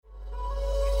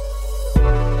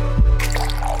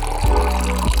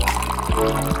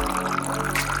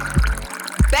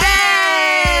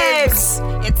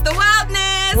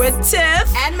with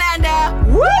Tiff and Manda.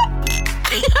 Whoop!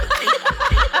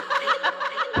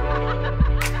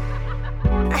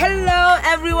 Hello,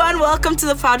 everyone. Welcome to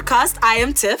the podcast. I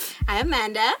am Tiff. I am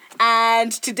Manda.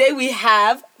 And today we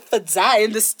have Fadzai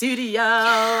in the studio.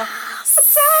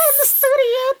 Fadzai in the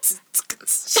studio.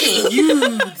 She's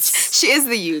huge. She is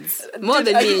the youths. More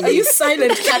than me and Are you. you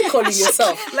silent catcalling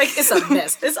yourself? Like, it's a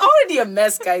mess. It's already a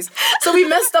mess, guys. So we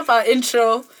messed up our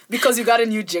intro because you got a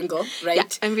new jingle, right? Yeah,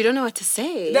 and we don't know what to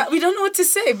say. We don't know what to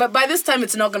say, but by this time,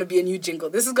 it's not going to be a new jingle.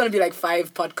 This is going to be like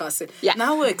 5 podcasts. Yeah.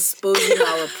 Now we're exposing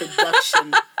our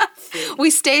production thing. We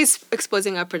stay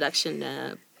exposing our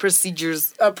production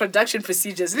procedures. Our production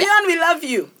procedures. Leon, we love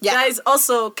you. Yeah. Guys,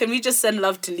 also, can we just send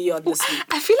love to Leon this week?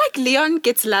 I feel like Leon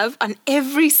gets love on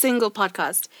every single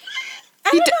podcast. I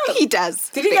don't know. He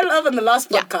does. Did he get love on the last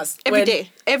podcast? Every When-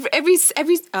 day. Every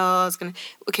oh, I was gonna.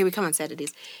 Okay, we come on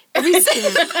Saturdays. Every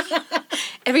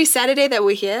Saturday that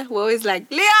we're here, we're always like,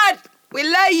 Leon, we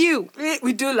love you.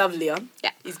 We do love Leon.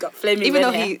 Yeah. He's got flaming Even red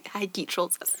though hair. he high-key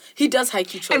trolls us. He does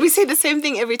high-key troll. And we say the same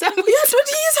thing every time. Yes, but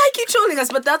he is high-key trolling us,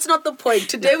 but that's not the point.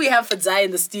 Today we have Fadzai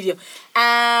in the studio.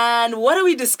 And what are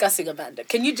we discussing, Amanda?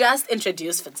 Can you just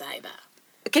introduce Fadzai now?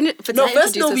 Can you, No, Fadzai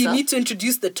first, introduce we herself? need to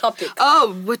introduce the topic.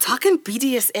 Oh, we're talking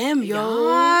BDSM, yo.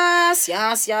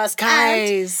 Yes.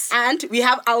 Guys. And we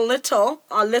have our little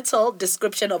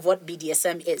description of what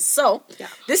BDSM is. So, Yeah.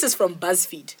 this is from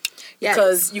BuzzFeed. Yeah.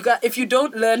 Because if you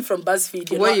don't learn from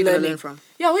BuzzFeed, you're Where not are you gonna learning. learn from?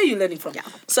 Yeah, where are you learning from? Yeah.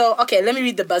 So, okay, let me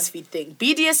read the BuzzFeed thing.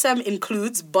 BDSM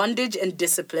includes bondage and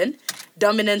discipline,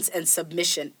 dominance and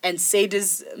submission, and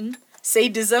sadism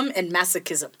and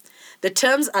masochism. The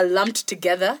terms are lumped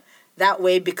together that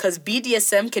way because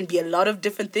BDSM can be a lot of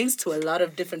different things to a lot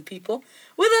of different people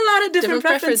with a lot of different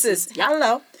preferences. Yeah.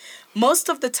 Hello. Most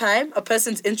of the time, a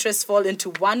person's interests fall into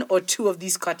one or two of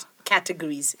these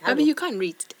categories. I mean, you can't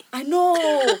read today. I know.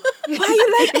 Why are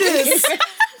you like this?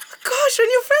 Gosh, when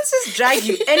your friends just drag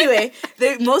you. Anyway,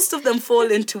 most of them fall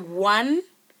into one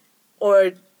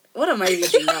or... What am I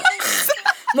reading now?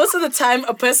 Most of the time,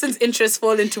 a person's interests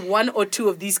fall into one or two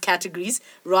of these categories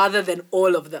rather than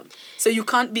all of them. So you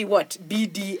can't be what? B,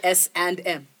 D, S, and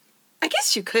M. I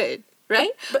guess you could,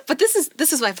 right? But this is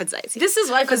why Fadzai is here. This is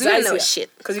why Because we don't know shit.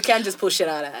 Because you can't just pull shit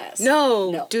out of ass.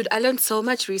 No. Dude, I learned so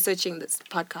much researching this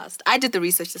podcast. I did the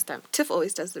research this time. Tiff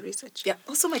always does the research. Yeah.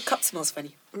 Also, my cup smells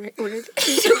funny. Right. Sorry.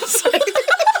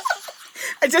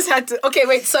 I just had to... Okay,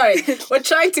 wait, sorry. We're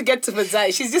trying to get to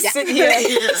Fadzai. She's just sitting here,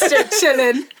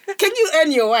 chilling. Can you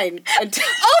earn your wine?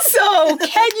 Also,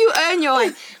 can you earn your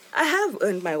wine? I have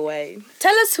earned my wine.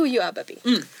 Tell us who you are, baby.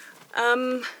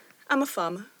 I'm a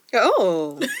farmer.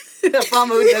 Oh. A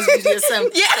farmer who does BDSM.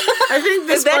 Yeah. I think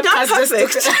this Is that not podcast just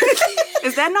perfect? took...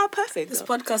 Is that not perfect? This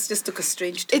though? podcast just took a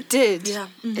strange turn. It did. Yeah.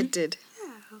 It did.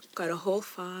 Got a whole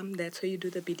farm. That's where you do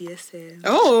the BDSM.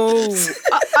 Oh. On the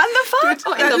farm?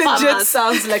 Oh, in That the legit farmhouse.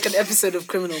 sounds like an episode of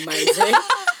Criminal Minds, right?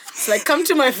 It's like, come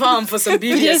to my farm for some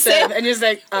BDSM. And you're just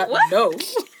like, no.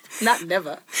 Not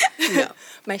never. No.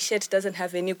 My shed doesn't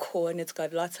have any corn. It's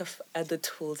got lots of other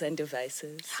tools and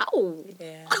devices. How?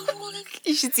 Yeah.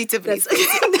 You should see Tiffany's.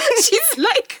 She's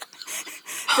like,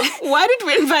 why did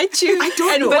we invite you? I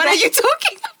don't know. What are you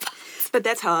talking about? But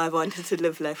that's how I wanted to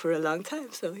live life for a long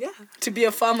time. So yeah. To be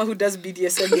a farmer who does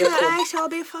BDSM here. I shall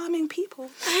be farming people.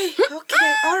 Okay,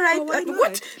 all right. Oh, why not?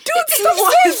 What? Dude, stop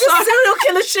saying this serial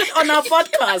killer shit on our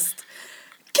podcast.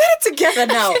 Get it together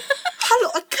now.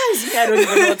 Hello, guys. I don't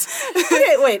even know what...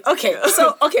 Okay, wait. Okay.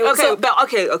 So, Okay.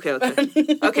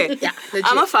 Yeah, legit.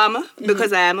 I'm a farmer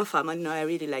because I am a farmer. No, I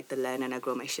really like the land and I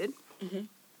grow my shit.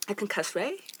 I can cuss,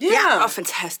 right? Yeah. Oh,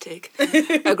 fantastic.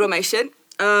 I grow my shit.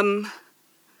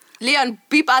 Leon,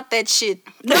 beep out that shit.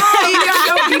 No, you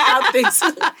don't beat out things.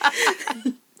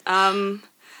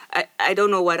 I don't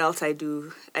know what else I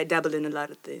do. I dabble in a lot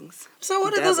of things. So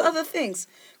what are those other things?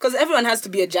 Because everyone has to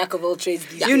be a jack of all trades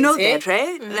these days. You know eh? that,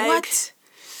 right? Like, What?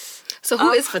 So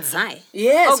who is Fadzai?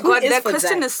 Yes. Oh who God, is that Fadzai?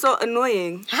 question is so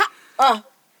annoying. Hello?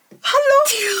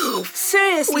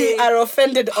 Seriously. We are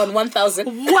offended on 1,000.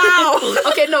 Wow.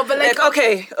 Okay, no, but like...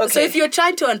 okay. So if you're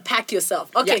trying to unpack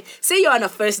yourself, okay, Yeah. say you're on a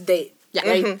first date, Yeah.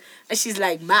 right? And she's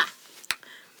like, Ma,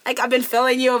 like I've been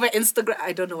following you over Instagram.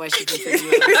 I don't know why she's been following you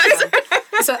over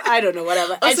Instagram. So I don't know,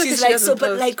 whatever. And Also, she's 'cause she like, doesn't but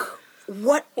post. like,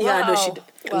 what? Yeah, no, she did.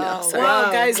 Wow. No, sorry.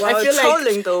 Wow, guys, I feel like...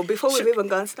 trolling though before we've even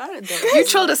gone started though. You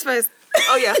trolled us first.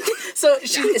 Oh yeah. So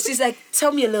she's like,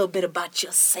 tell me a little bit about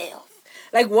yourself.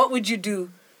 Like, what would you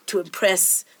do to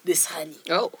impress this honey?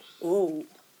 Oh. Oh.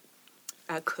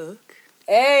 I cook.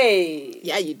 Hey.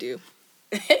 Yeah, you do.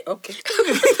 Okay.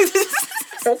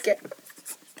 Okay.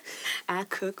 I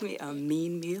cook me a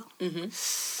mean meal.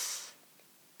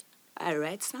 I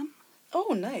write some.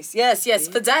 Oh, nice. Yes.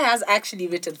 Fadzai has actually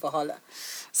written for holla.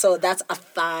 So that's a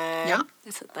thing. Yeah.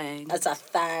 That's a thing. That's a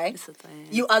thing. It's a thing.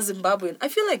 You are Zimbabwean. I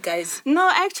feel like, guys... No,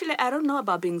 actually, I don't know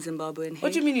about being Zimbabwean.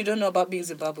 What do you mean you don't know about being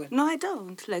Zimbabwean? No, I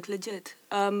don't. Like, legit.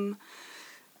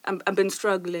 I've been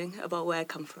struggling about where I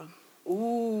come from.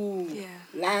 Ooh. Yeah.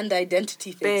 Land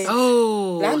identity things.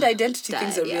 Oh. Land identity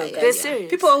things are real, guys. They're serious.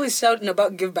 People always shouting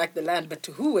about give back the land, but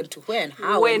to who and to when,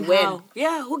 how when, and when? how?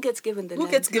 Yeah, who gets given the Who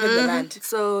land? gets given the land?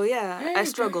 So, yeah, I Right.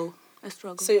 struggle. I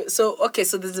struggle. So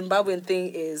the Zimbabwean thing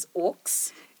is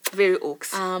orcs. Very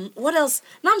orcs. What else?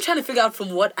 Now I'm trying to figure out from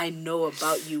what I know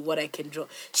about you, what I can draw.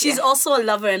 She's also a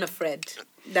lover and a friend.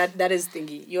 That is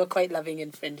thingy. You're quite loving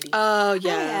and friendly. Oh,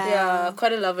 yeah. Yeah,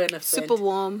 quite a lover and a friend. Super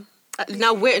warm.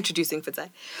 Now we're introducing Fadzai.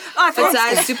 Oh,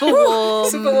 Fadzai is super warm.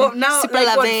 Super warm. Now, super like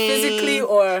what, loving. physically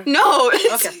or... No,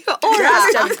 it's Okay. your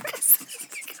aura.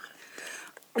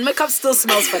 Makeup still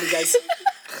smells funny, guys.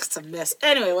 It's a mess.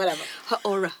 Anyway, whatever. Her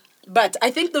aura. But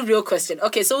I think the real question...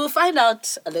 Okay, so we'll find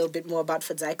out a little bit more about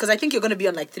Fadzai, because I think you're going to be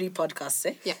on like 3 podcasts,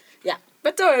 eh? Yeah. Yeah.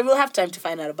 But don't worry, we'll have time to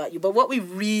find out about you. But what we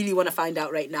really want to find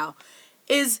out right now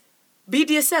is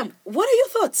BDSM. What are your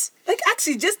thoughts? Like,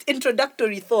 actually, just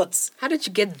introductory thoughts. How did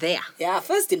you get there? Yeah,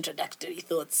 first introductory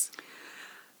thoughts.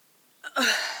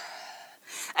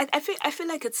 I feel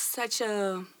like it's such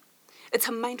a... It's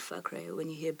a mindfuck, right, when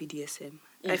you hear BDSM.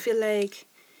 I feel like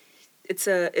it's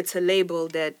a label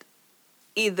that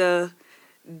either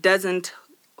doesn't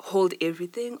hold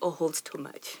everything or holds too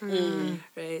much,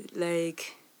 right?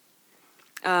 Like,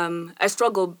 I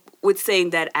struggle with saying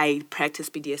that I practice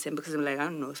BDSM because I'm like, I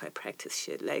don't know if I practice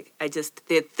shit. Like,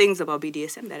 there are things about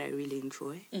BDSM that I really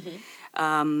enjoy.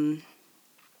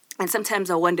 And sometimes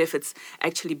I wonder if it's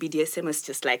actually BDSM is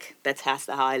just like, that's how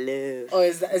I live. Or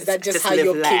is that just how live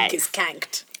your life. kink is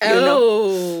kanked? You know?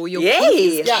 Oh, your Yay. kink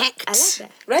is Yeah. hacked. I like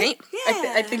that. Right?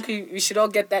 Yeah. I think we should all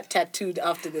get that tattooed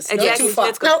after this. Exactly. Not too far.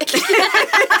 Let's go.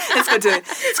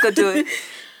 Let's go do it.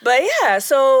 But yeah,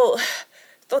 so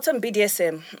thoughts on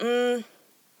BDSM. I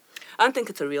don't think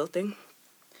it's a real thing.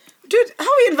 Dude, how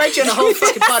we invite you on a whole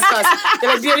fucking podcast? They're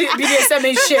like, BDSM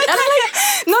ain't shit. And I'm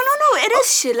like, No, it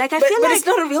is shit. Like I feel but like it's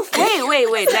not a real thing. Wait.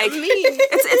 Like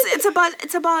it's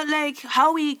about like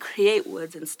how we create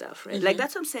words and stuff, right? Like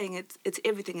that's what I'm saying. It's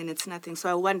everything and it's nothing. So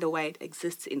I wonder why it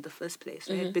exists in the first place,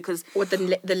 right? Because What,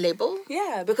 the label?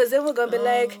 yeah, because then we're gonna be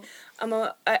like,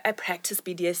 I practice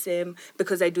BDSM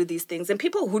because I do these things, and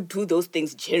people who do those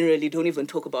things generally don't even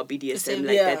talk about BDSM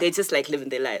like Yeah. that. They just like living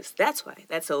their lives. That's why.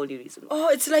 That's the only reason. Oh,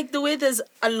 it's like the way there's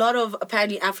a lot of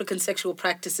apparently African sexual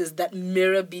practices that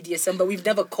mirror BDSM, but we've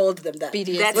never called them that.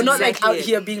 BDSM. That's We're not like exactly out it.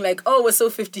 here being like, oh, we're so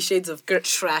 50 Shades of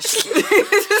trash.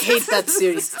 Hate that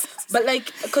series. But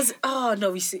like, because, oh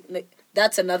no, we see, like,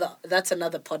 that's another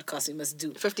podcast we must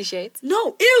do. 50 Shades?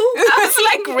 No, ew. I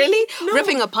was like, really?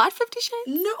 Ripping apart 50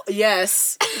 Shades? No,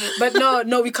 yes, but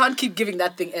no, we can't keep giving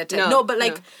that thing airtime. No, but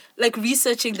like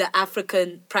researching the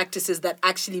African practices that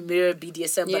actually mirror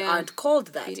BDSM but Yeah. aren't called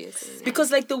that. BDSM,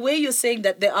 Because like the way you're saying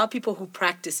that there are people who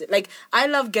practice it. Like I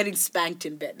love getting spanked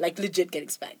in bed, like legit getting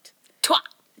spanked. Twa.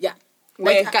 Yeah.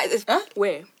 Where? Like, Guys, huh?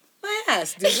 Where? My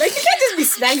ass, dude. Like you can't just be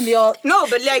spanking me all. No,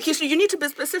 but like you need to be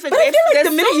specific. But I feel like There's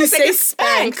the minute you songs say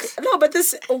like spank, no, but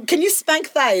this can you spank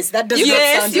thighs? That does not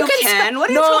Yes, sound. you can.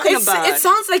 What are you talking about? It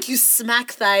sounds like you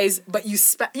smack thighs, but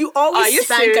you always Are you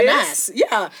spank an serious? ass.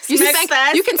 Yeah. you Smack spank,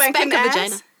 thighs, you can spank spank a an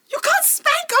vagina. ass? You can't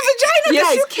spank a vagina, Yes,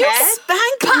 guys. you can.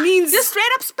 Spank means Just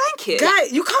straight up spank it. guy.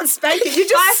 You can't spank it. You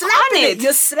just Five slap on it. it.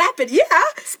 You slap it. Yeah.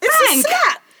 It's a Spank.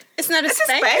 slap. It's not a It's a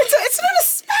spank. spank. It's not a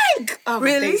spank. Oh, my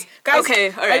Really? days. Guys,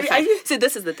 Okay, all right. are fine. you- See,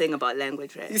 this is the thing about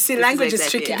language, right? You see, This language is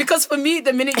exactly tricky it. because for me,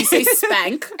 the minute you say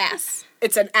spank, Ass.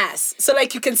 it's an ass. So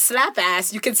like you can slap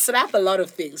ass, you can slap a lot of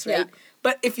things, right? Yeah.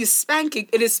 But if you're spanking,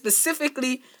 it is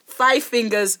specifically 5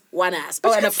 fingers, 1 ass. But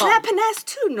Oh, you and a can palm. slap an ass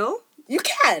too, no? You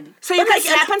can. So you But, can like,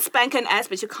 slap and spank an ass,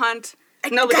 but you can't.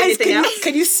 No, with guys, anything else.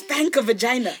 can you spank a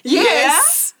vagina?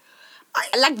 Yes.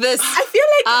 Like this. I feel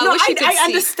like no, wish you could I see.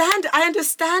 understand. I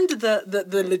understand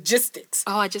the logistics.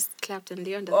 Oh, I just clapped and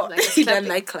Leon Oh, doesn't like he doesn't clapping.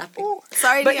 like clapping.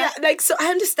 Sorry, But Leon. yeah, like so, I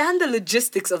understand the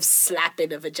logistics of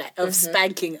slapping a vagina, of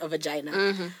spanking a vagina.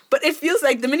 But it feels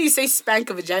like the minute you say spank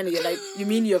a vagina, you're like, you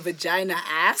mean your vagina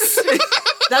ass?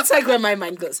 That's like where my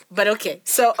mind goes. But okay,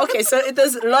 so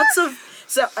there's lots of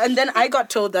and then I got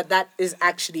told that is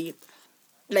actually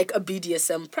like a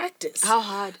BDSM practice. How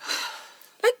hard?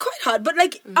 Like quite hard, but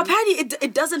like apparently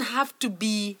it doesn't have to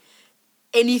be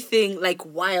anything like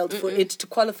wild for it to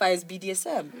qualify as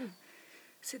BDSM.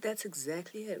 See, that's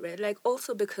exactly it, right? Like,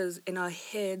 also because in our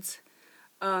heads,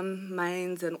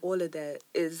 minds and all of that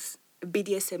is,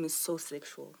 BDSM is so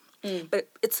sexual. But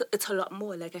it's a lot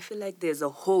more. Like, I feel like there's a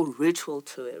whole ritual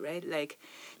to it, right? Like,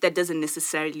 that doesn't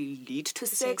necessarily lead to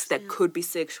sex, that could be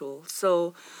sexual.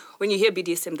 So when you hear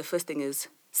BDSM, the first thing is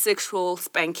sexual,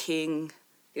 spanking,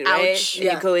 right? Ouch. And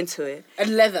you go into it.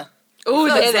 And leather. Oh,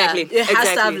 Exactly. It has to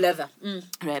have Exactly. leather.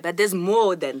 Right, but there's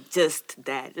more than just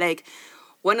that. Like,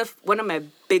 one of my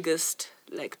biggest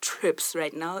like trips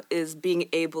right now is being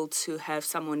able to have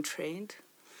someone trained.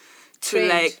 Trained.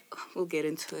 Like, we'll get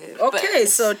into it. Okay, but-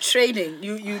 so training.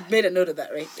 You made a note of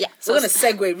that, right? Yeah. So we're gonna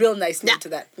segue real nicely into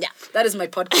that. Yeah. That is my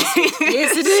podcast.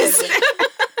 Yes, it is.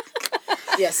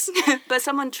 Yes. but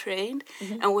someone trained,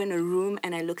 and we're in a room,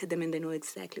 and I look at them, and they know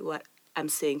exactly what I'm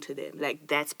saying to them. Like,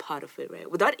 that's part of it, right?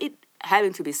 Without it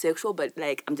having to be sexual, but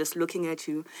like, I'm just looking at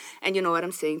you, and you know what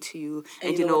I'm saying to you,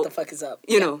 And you know what the fuck is up.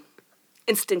 you know,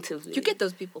 instinctively. You get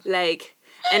those people. Like,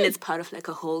 and it's part of like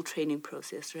a whole training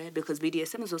process, right? Because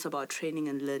BDSM is also about training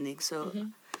and learning. So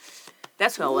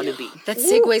that's where I want to be. That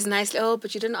segues nicely. Oh,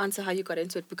 but you didn't answer how you got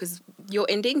into it, because your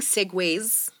ending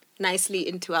segues nicely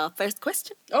into our first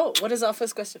question. Oh, what is our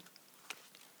first question?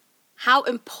 How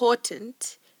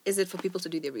important is it for people to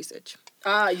do their research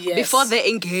Yes. before they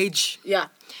engage? Yeah.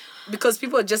 Because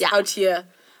people are just out here.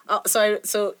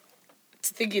 So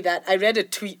thinking that, I read a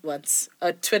tweet once,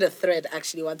 a Twitter thread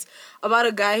actually once, about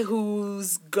a guy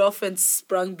whose girlfriend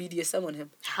sprung BDSM on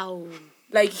him. How?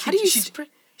 Like, How do you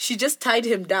she just tied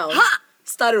him down,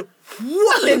 started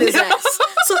whooping his ass.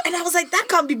 So, and I was like, that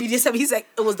can't be BDSM. He's like,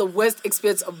 it was the worst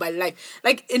experience of my life.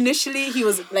 Like, initially, he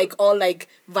was like all like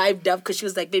vibed up because she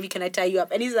was like, baby, can I tie you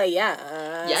up? And he's like,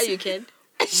 yeah. Yeah, you can.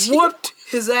 Whooped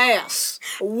his ass.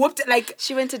 Whooped it like,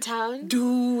 She went to town.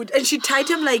 dude. And she tied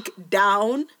him like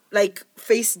down, like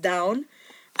face down.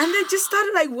 And then just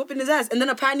started like whooping his ass. And then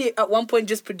apparently at one point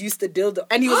just produced a dildo.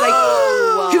 And he was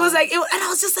like, he was like, and I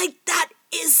was just like, that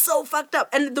is so fucked up.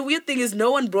 And the weird thing is,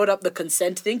 no one brought up the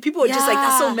consent thing. People were just like,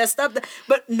 that's so Yeah. messed up.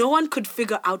 But no one could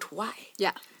figure out why.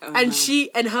 Yeah. And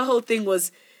her whole thing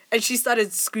was, and she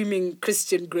started screaming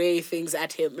Christian Grey things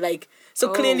at him. Like, so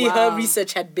clearly her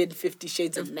research had been 50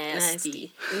 Shades of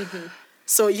Nasty.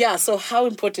 So yeah, so how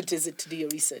important is it to do your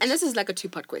research? And this is like a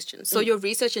two-part question. So your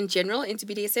research in general into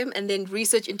BDSM, and then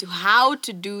research into how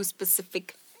to do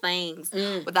specific things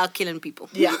without killing people.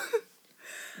 Yeah.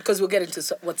 Because we'll get into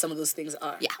what some of those things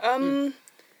are. Yeah.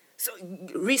 So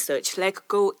research, like,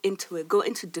 go into it, go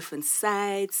into different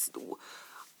sites.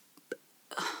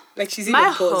 Like, she's My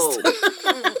even paused.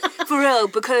 home, for real,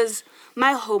 because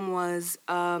my home was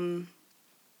Tumblr.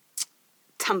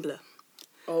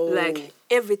 Oh. Like,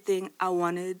 everything I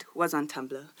wanted was on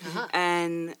Tumblr.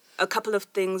 And a couple of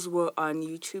things were on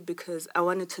YouTube because I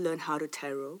wanted to learn how to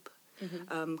tie rope.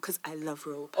 Because I love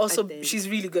rope. Also, I think. she's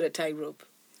really good at tying rope.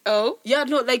 Oh. Yeah,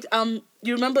 no, like,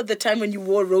 you remember the time when you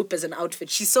wore rope as an outfit?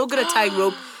 She's so good at tying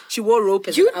rope. She wore rope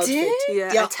as You an outfit. did? Yeah,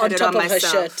 I Yeah, tied on it top on of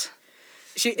myself. her shirt.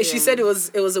 She said it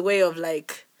was a way of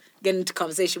like getting into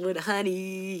conversation with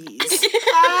honeys.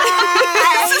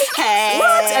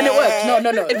 What? And it worked.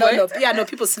 No. Yeah, no,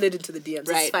 people slid into the DMs.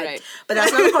 Right, it's fine. right. But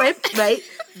that's not the point, right?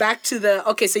 Back to the,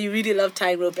 okay, so you really love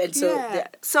tying rope. And so, Yeah.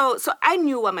 So I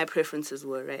knew what my preferences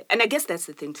were, right? And I guess that's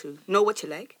the thing too. Know what you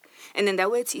like. And then that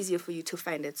way it's easier for you to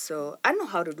find it. So I know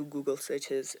how to do Google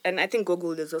searches. And I think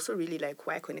Google is also really like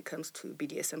whack when it comes to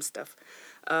BDSM stuff.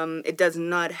 It does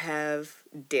not have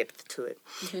depth to it.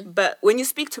 But when you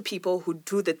speak to people who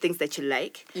do the things that you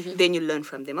like, then you learn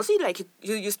from them. Also,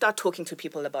 you start talking to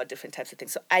people about different types of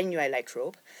things. So I knew I liked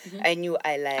rope. I knew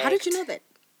I liked... How did you know that?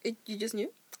 You just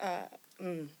knew?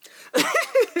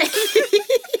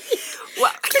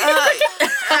 Well,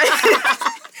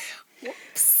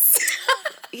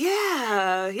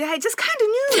 yeah, I just kind of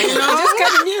knew. You know? I just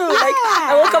kind of knew. Like,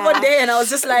 I woke up one day and I was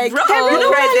just like, Rope. you know what I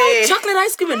Right like? there. Chocolate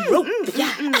ice cream and rope.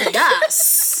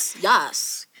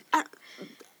 Yes.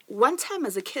 One time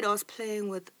as a kid, I was playing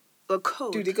with a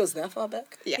code. Dude, it goes that far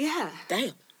back? Yeah.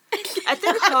 Damn. I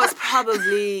think I was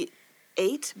probably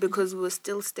 8 because we were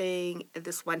still staying at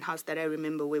this one house that I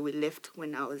remember where we left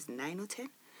when I was 9 or 10.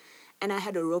 And I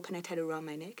had a rope and I tied it around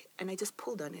my neck and I just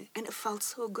pulled on it and it felt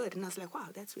so good. And I was like, wow,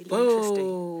 that's really interesting.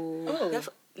 Oh.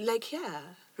 Yeah,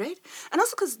 right? And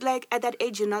also because, like, at that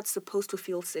age, you're not supposed to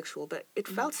feel sexual, but it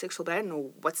felt sexual, but I didn't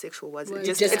know what sexual was. It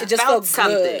just felt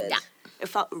something. good. Yeah. It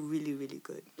felt really, really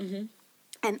good.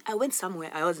 And I went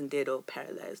somewhere. I wasn't dead or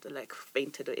paralyzed or, like,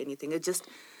 fainted or anything. It just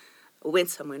went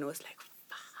somewhere and I was like,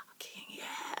 fucking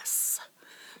yes.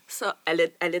 So I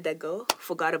let that go,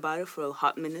 forgot about it for a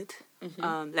hot minute,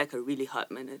 like a really hot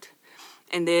minute.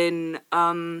 And then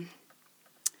I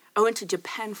went to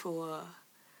Japan for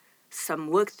some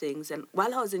work things. And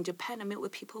while I was in Japan, I met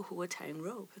with people who were tying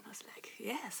rope. And I was like,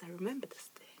 yes, I remember this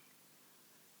thing.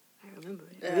 I remember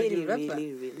it. Yeah, really, you remember.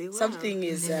 really, really well. Something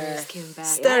is Memories came back.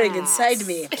 stirring Yes. inside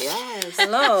me. Yes.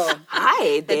 Hello.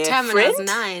 Hi The there, time when I was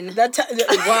friend. 9. That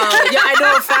wow. Yeah, I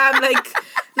know, fam. Like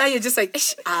now you're just like,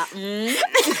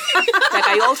 Like,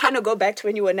 are you all trying to go back to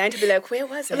when you were 9 to be like, where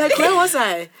was I? like where was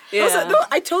I? Yeah. No,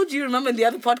 I told you. Remember in the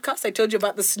other podcast, I told you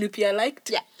about the Snoopy I liked.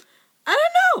 Yeah. I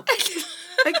don't know.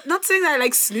 Like not saying that I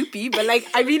like Snoopy, but like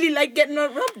I really like getting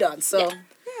rubbed on. So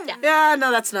yeah,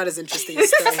 no, that's not as interesting a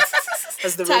story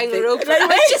as the Tying the rope. Like,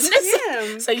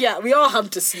 Yeah. so yeah, we all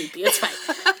humped a Snoopy. It's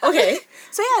fine. Okay.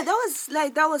 So yeah,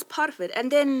 that was part of it.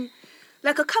 And then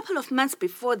like a couple of months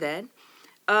before that,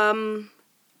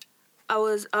 I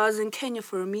was in Kenya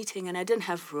for a meeting and I didn't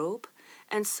have rope.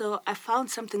 And so I found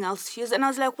something else to use and I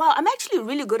was like, wow, I'm actually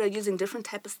really good at using different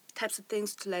types of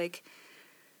things to like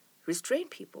restrain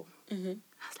people. Mm-hmm.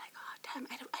 I was like, oh damn,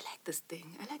 I like this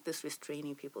thing. I like this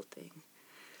restraining people thing.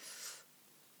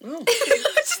 Oh.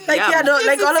 Like yeah, no,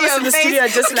 like all of us in the studio are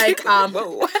just like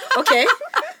Whoa. okay.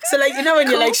 So like you know when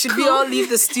you're like, should we all leave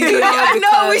the studio? I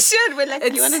know we because should. We're like,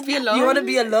 you want to be alone? You want to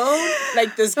be alone?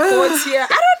 Like there's chords here.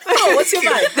 I don't know. What's your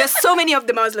vibe? There's so many of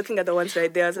them. I was looking at the ones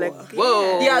right there. I was like,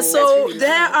 whoa. Yeah, that's so really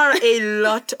there loud. are a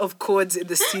lot of chords in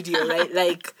the studio, right?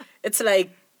 Like it's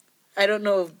like I don't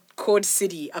know, chord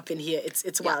city up in here.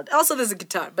 It's wild. Also there's a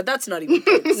guitar, but that's not even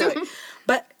chords. No.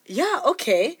 But yeah,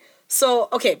 okay.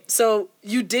 So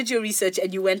you did your research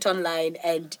and you went online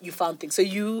and you found things. So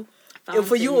you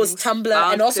for you it was things, Tumblr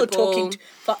found and also people.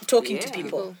 talking to Yeah.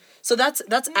 people. So that's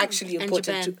actually And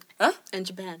important Japan. too. Huh? And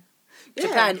Japan.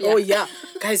 Japan. Yeah. Oh yeah.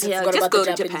 Guys, I Yeah, forgot just about go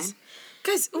the to Japanese.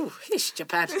 Japan. Guys,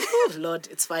 Japan. Oh Lord,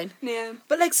 it's fine. Yeah.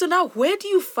 But like, so now, where do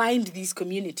you find these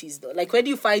communities though? Like, where do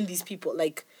you find these people?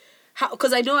 Like, how?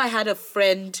 Because I know I had a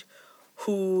friend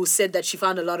who said that she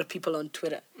found a lot of people on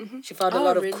Twitter. Mm-hmm. She found a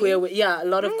lot of really? a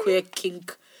lot of queer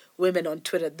kink women on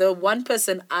Twitter. The one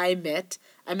person I met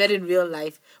in real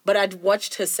life, but I'd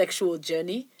watched her sexual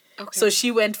journey. Okay. So she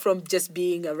went from just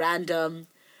being a random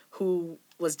who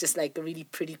was just like a really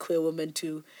pretty queer woman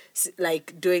to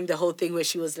like doing the whole thing where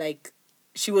she was like,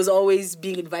 she was always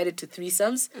being invited to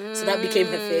threesomes. So that became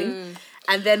her thing.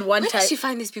 And then one Where time... did she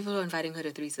find these people who are inviting her to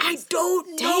threesomes? I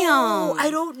don't know. I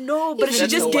don't know. But she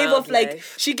That's just a gave wild off like...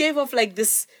 life. She gave off like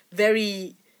this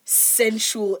very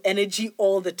sensual energy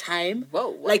all the time.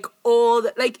 Whoa. Like all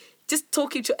the... Like just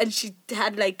talking to... And she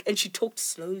had like... And she talked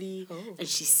slowly. Oh. And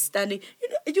she's stunning. You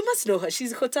know, you must know her.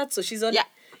 She's Kotatsu. She's on... Yeah.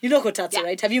 You know Kotatsu, Yeah.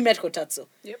 right? Have you met Kotatsu?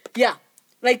 Yep. Yeah.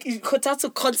 Like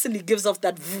Kotatsu constantly gives off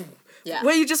that... Yeah.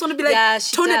 Where you just want to be like, Yeah,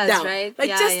 she tone it does, down. right? Like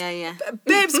Yeah, just, yeah.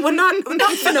 babes, we're not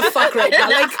finna fuck right now.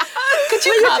 Like, Could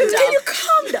you calm down? Can you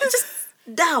calm down? Just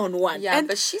down one. Yeah, And-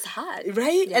 but she's hot.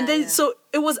 right? Yeah, and then, yeah. so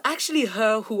it was actually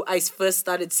her who I first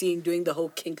started seeing doing the whole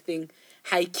kink thing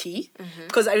high key.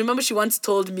 Because I remember she once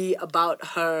told me about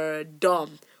her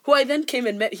dom, who I then came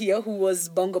and met here, who was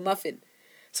Bongo Muffin.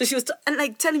 So she was and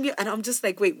like telling me, and I'm just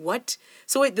like, wait, what?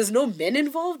 So wait, there's no men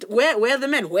involved? Where are the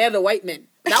men? Where are the white men?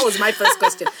 That was my first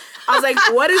question. I was like,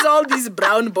 what is all these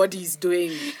brown bodies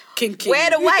doing kinking? Where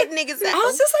the white niggas at? I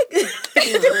was just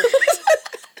like,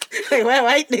 like, where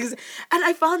white niggas? And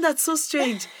I found that so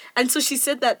strange. And so she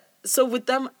said that, so with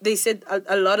them, they said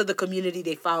a lot of the community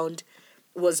they found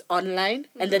was online,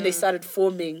 and then they started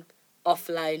forming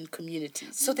offline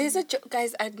communities. So there's a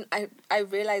guys. I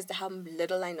realized how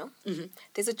little I know. Mm-hmm.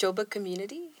 There's a Joburg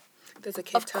community There's a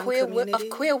Cape of Town queer community. of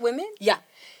queer women. Yeah.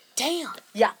 Damn.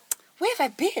 Yeah. Where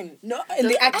have I been? No, and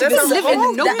the That's activist, a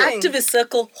whole the thing. activist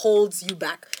circle holds you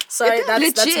back. Sorry,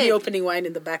 that's Legit. me opening wine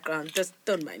in the background. Just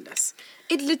don't mind us.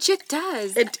 It legit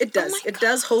does. It does. Oh my It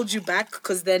does hold you back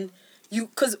because then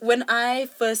because when I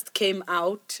first came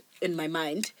out in my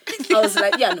mind, I was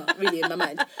like, yeah, no, really in my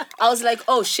mind. I was like,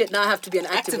 oh shit, now I have to be an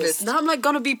activist. Now I'm like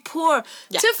gonna be poor.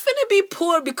 Yeah. Tiffany be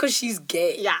poor because she's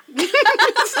gay. Yeah.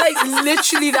 Like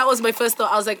literally that was my first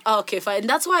thought. I was like, oh, okay, fine. And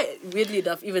that's why, weirdly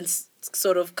enough, even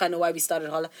sort of kind of why we started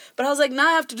Holla. But I was like, now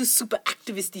I have to do super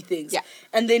activisty things. Yeah.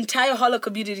 And the entire Holla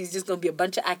community is just gonna be a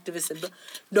bunch of activists. And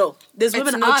no, there's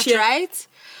women It's out not here. right.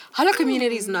 Holla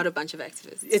community is not a bunch of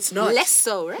activists. It's not. Less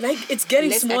so, right? Like, it's getting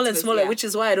Less smaller and activists, smaller, yeah. which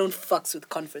is why I don't fucks with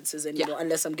conferences anymore Yeah.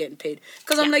 unless I'm getting paid.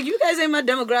 Because I'm like, you guys ain't my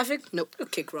demographic. Nope. You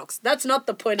kick rocks. That's not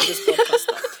the point of this podcast.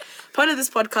 though. Point of this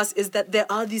podcast is that there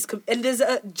are these... and there's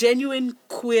a genuine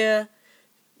queer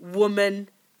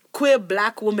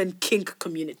black woman kink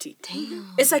community.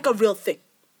 Damn. It's like a real thing.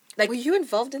 Like, Were you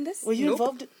involved in this? were you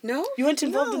involved? No? You weren't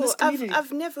involved in this community?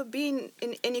 I've never been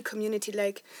in any community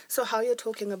like, so how you're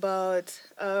talking about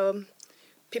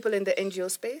people in the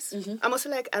NGO space. I'm also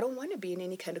like, I don't want to be in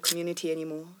any kind of community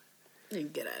anymore. You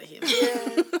get out of here.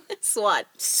 Yeah. SWAT.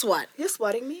 SWAT. You're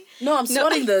swatting me? No, I'm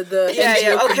swatting the Yeah, NGO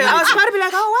yeah. Okay, community. I was about to be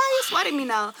like, oh, why are you swatting me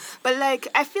now? But like,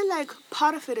 I feel like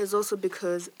part of it is also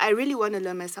because I really want to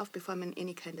learn myself before I'm in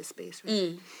any kind of space,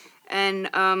 right? And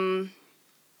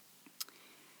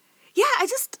yeah,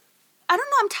 I don't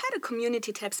know. I'm tired of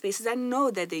community type spaces. I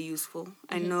know that they're useful.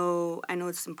 I know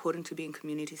it's important to be in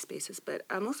community spaces, but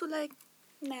I'm also like,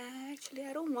 nah, actually,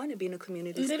 I don't want to be in a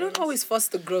community. They don't always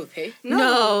foster growth, hey?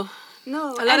 No.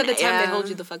 No. A lot of the time, they yeah. hold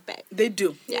you the fuck back. They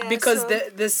do. Yeah, because so-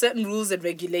 there's certain rules and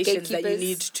regulations that you Gatekeepers.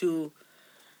 need to,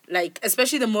 like,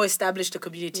 especially the more established the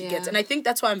community gets. Yeah. And I think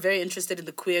that's why I'm very interested in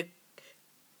the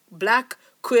black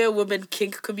queer woman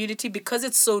kink community, because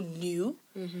it's so new.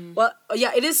 Well,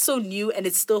 yeah, it is so new, and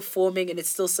it's still forming and it's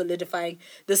still solidifying.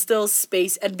 There's still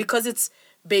space, and because it's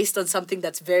based on something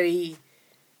that's very,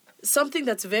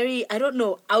 I don't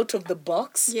know, out of the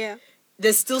box. Yeah.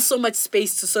 There's still so much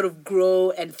space to sort of grow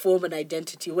and form an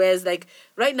identity. Whereas, like,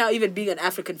 right now, even being an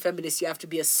African feminist, you have to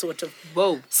be a sort of...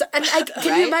 Whoa. So, and can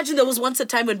you Right? imagine there was once a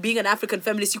time when being an African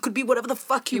feminist, you could be whatever the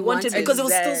fuck you wanted, because it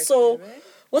was still Exactly, so... right?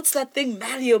 What's that thing?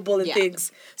 Malleable and Yeah. things.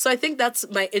 So I think that's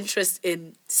my interest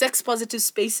in sex-positive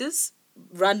spaces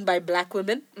run by black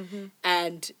women.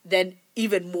 And then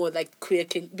even more, like, queer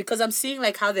kink. Because I'm seeing,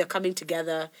 like, how they're coming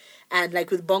together. And,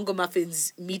 like, with Bongo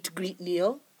Muffin's Meet, Greet,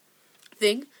 Kneel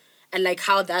thing. And, like,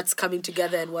 how that's coming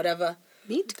together and whatever.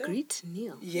 Meet, greet,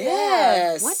 kneel.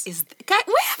 Yes. What is that? Guy,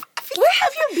 Where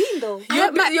have you been though?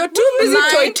 You're too busy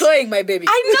mind- toying, my baby.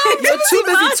 I know, You're too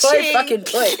busy marching. fucking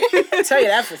toying. Tell you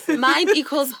that for free. Mind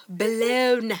equals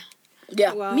blown.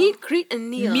 Yeah. Wow. Meet, greet,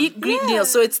 and kneel. Meet, greet, kneel.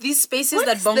 So it's these spaces What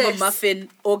that is Bongo this? Muffin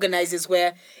organizes,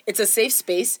 where it's a safe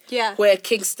space Yeah. where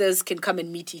kinksters can come and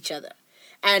meet each other.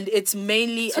 And it's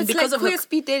mainly... So and it's because like of queer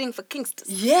speed dating for kinksters.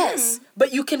 Yes.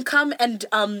 But you can come and...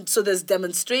 so there's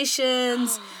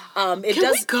demonstrations. It Can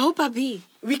does... we go, Babi?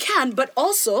 We can, but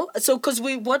also... So because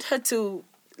we want her to...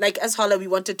 Like, as Holla, we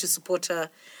wanted to support her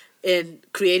in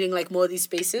creating, like, more of these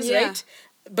spaces, Yeah. right?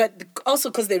 But also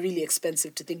because they're really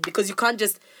expensive to think. Because you can't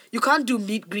do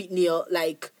meet, greet, kneel,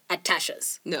 like, at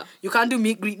Tasha's. No. You can't do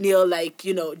meet, greet, kneel, like,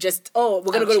 you know, just, we're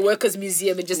going to go to Workers'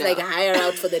 Museum and just, No. like, hire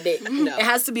out for the day. No. It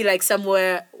has to be, like,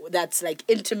 somewhere that's, like,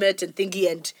 intimate and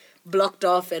thingy and blocked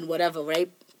off and whatever,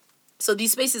 right? So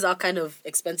these spaces are kind of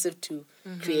expensive to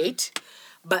create.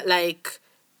 But, like,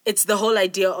 it's the whole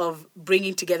idea of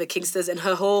bringing together kinksters, and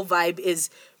her whole vibe is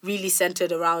really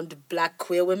centered around black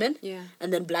queer women. Yeah.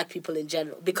 And then black people in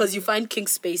general. Because you find kink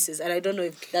spaces, and I don't know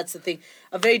if that's the thing,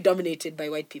 are very dominated by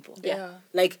white people. Yeah.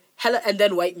 Like, hella, and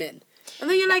then white men. And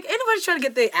then you're like, anybody trying to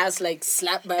get their ass, like,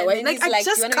 slapped by a white then man? he's Like, I like,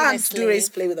 just "You wanna be my can't do race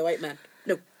slave?" play with a white man.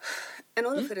 No. And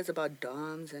all of it is about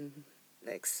DOMs and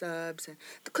like subs, and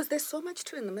because there's so much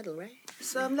too in the middle, right?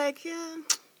 So I'm like, yeah.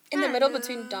 In the middle kinda.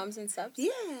 between doms and subs? Yeah.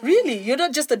 Really? You're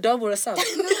not just a dom or a sub?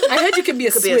 I heard you can be a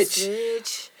You could be a switch.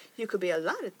 switch. You could be a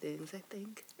lot of things, I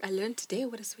think. I learned today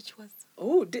what a switch was.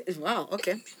 Oh, wow,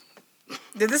 okay.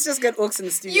 Did this just get orcs in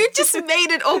the studio? You just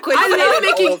made it awkward. I love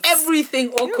making orcs. everything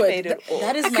awkward. made it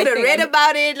That is I my could have thing. read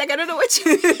about it. Like, I don't know what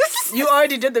you... You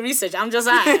already did the research. I'm just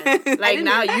saying. Like,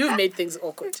 now you've made things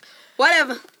awkward.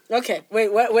 Whatever. Okay,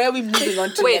 wait, where are we moving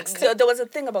on to Wait, next? so there was a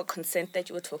thing about consent that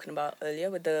you were talking about earlier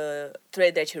with the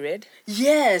thread that you read.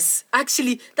 Yes,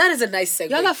 actually, that is a nice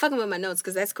segue. Y'all are fucking with my notes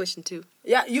because that's question 2.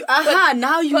 Yeah,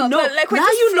 now you but, know. like, we're now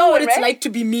just you know what flowing, it's right? like to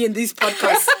be me in these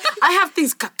podcasts. I have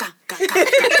things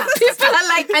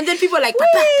and then people are like, "Papa,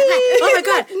 oh my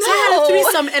god!" So I had a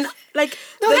threesome, and like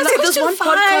that's there's one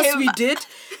question podcast 5. we did.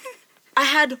 I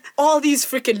had all these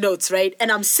freaking notes, right?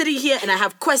 And I'm sitting here, and I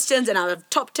have questions, and I have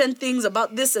top 10 things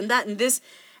about this and that and this,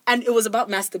 and it was about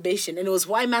masturbation, and it was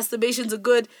why masturbations are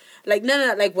good. Like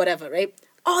no, like whatever, right?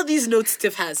 All these notes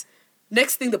Tiff has.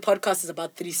 Next thing, the podcast is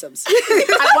about threesomes.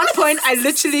 At one point, I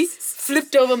literally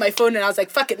flipped over my phone and I was like,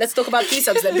 fuck it, let's talk about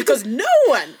threesomes then. Because no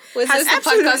one Was has this the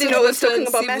absolutely podcast No with one's talking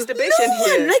about Sibu? masturbation no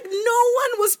here. one, like no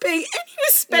one was paying any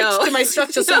respect No. to my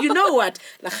structure. So you know what?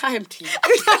 Like,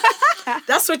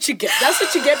 that's what you get. That's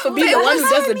what you get for being the one who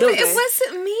does the dope. It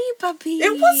wasn't me, Papi.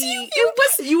 It was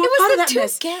you. You were part of that the 2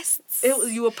 mess. guests.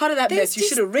 You were part of that They mess. You just-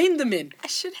 should have reined them in. I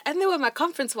should, and they were my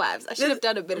conference wives. I should have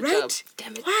done a better right? job.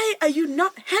 Damn it. Why are you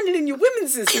not handling your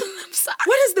women's system? I'm sorry.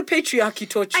 What has the patriarchy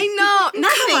taught you? I know.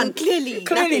 Come on. Nothing. Clearly.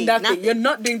 Clearly nothing. You're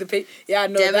not doing the pay. Yeah,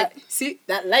 no, Damn that. it. See,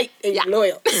 that light ain't Yeah.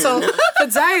 loyal. So,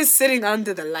 Fadzai is sitting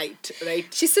under the light, right?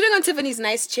 She's sitting on Tiffany's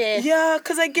nice chair. Yeah,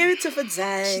 because I gave it to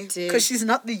Fadzai. She did. Because she's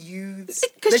not the youths.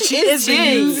 'Cause But she she is is the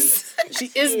Jews. youths.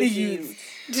 She is the youth.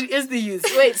 She is the youth.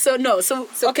 Wait, so no. So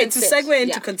okay, consent. to segue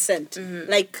into Yeah. consent.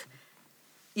 Like,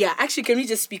 yeah, actually, can we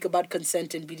just speak about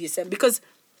consent in BDSM? Because,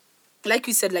 like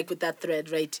you said, like with that thread,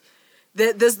 right?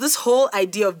 there's this whole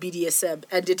idea of BDSM,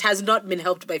 and it has not been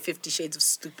helped by 50 Shades of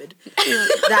Stupid.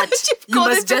 That you call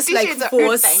must it just 50 like Shades of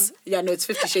force. everything. Yeah, no, it's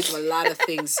 50 Shades of a lot of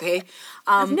things. Hey,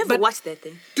 I've never but watched that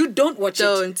thing. dude, don't watch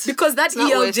Don't. it because that It's not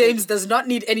E.L. worth James does not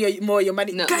need any more of your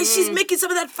money. No. Guys, she's making some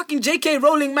of that fucking J.K.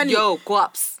 Rowling money. Yo,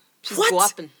 guaps. She's What?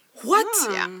 guapping. What?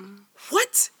 Yeah.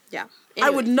 What? Yeah. I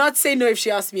would not say no if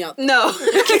she asked me out. No. Because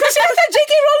she has that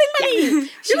J.K. Rowling money.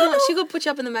 She gonna put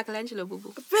you up in the Michelangelo, boo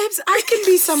boo. Babes, I can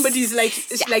be somebody's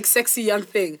like sexy young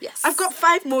thing. Yes. I've got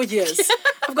 5 more years.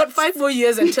 I've got 5 more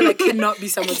years until I cannot be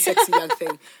someone's sexy young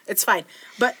thing. It's fine.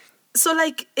 But so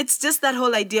like it's just that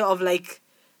whole idea of like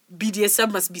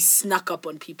BDSM must be snuck up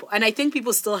on people. And I think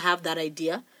people still have that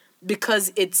idea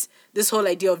because it's this whole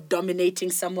idea of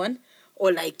dominating someone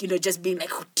or like, you know, just being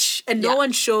like and no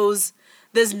one shows,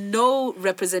 there's no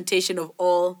representation of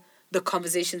all the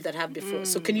conversations that have before.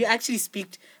 So can you actually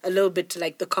speak a little bit to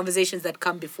like the conversations that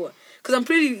come before? Because I'm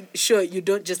pretty sure you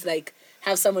don't just like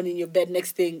have someone in your bed,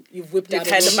 next thing you've whipped out.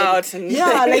 Tie them out. And Yeah,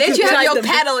 like Let you have tied your them-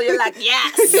 paddle. You're like,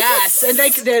 yes. Yes, and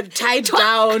like they're tied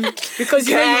down because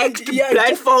you know Gagged, you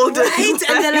blindfolded. right?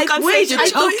 And they're You like, can't wait, say I you're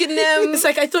thought choking them. It's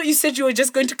like I thought you said you were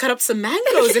just going to cut up some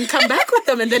mangoes and come back with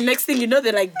them, and then next thing you know,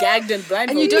 they're like gagged and blindfolded.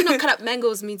 And you don't know cut up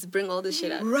mangoes means bring all this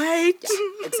shit out. right?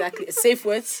 Exactly. Safe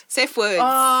words. Safe words.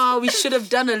 Oh, we should have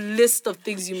done a list of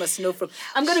things you must know from.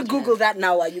 I'm gonna Google that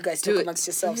now while you guys talk Do it. amongst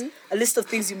yourselves. A list of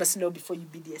things you must know before you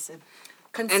BDSM.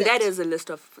 Consent. And that is a list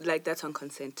of, like, that's on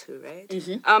consent too, right?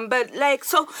 But, like,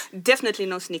 so definitely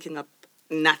no sneaking up,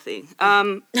 nothing.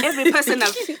 Every person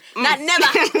I've... Not never.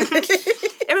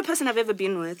 every person I've ever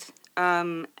been with,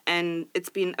 and it's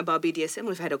been about BDSM,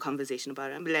 we've had a conversation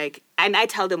about it. I'm like, and I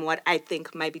tell them what I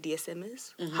think my BDSM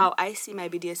is, how I see my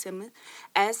BDSM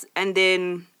as, and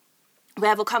then we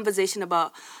have a conversation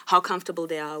about how comfortable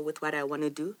they are with what I want to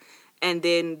do. And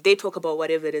then they talk about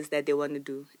whatever it is that they want to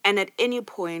do. And at any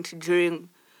point during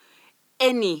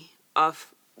any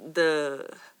of the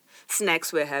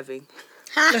snacks we're having,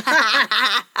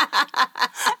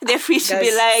 they're free to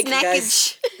be like,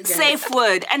 Snackage. safe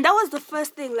word. And that was the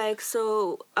first thing, like,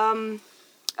 so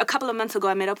a couple of months ago,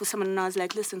 I met up with someone and I was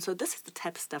like, listen, so this is the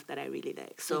type of stuff that I really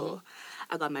like. So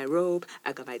I got my robe,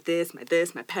 I got my this, my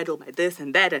pedal, my this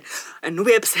and that, and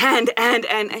whips, and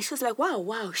she was like,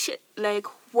 wow, shit. Like,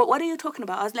 what are you talking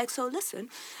about? I was like, so listen,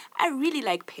 I really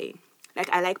like pain. Like,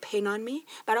 I like pain on me,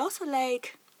 but I also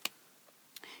like,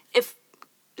 if,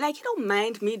 like, you don't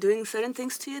mind me doing certain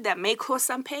things to you that may cause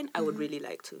some pain, I would really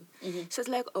like to. She was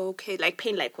like, okay, like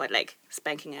pain, like what? Like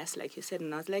spanking ass, like you said.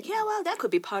 And I was like, yeah, well, that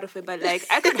could be part of it. But like,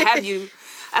 I could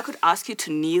ask you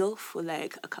to kneel for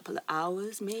like a couple of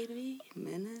hours, maybe,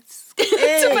 minutes.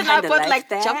 Super Kinda like, like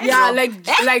that. jump Yeah,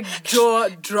 rope. like jaw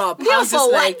drop. I was for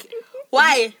just what? like,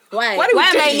 Why? why? What are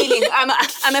Why we am I doing? kneeling?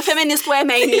 I'm a feminist. Why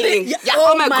am I kneeling? Yeah.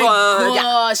 Oh my god.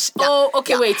 gosh. Oh,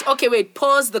 okay, wait.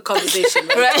 Pause the conversation.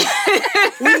 Right?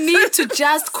 We need to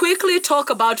just quickly talk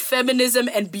about feminism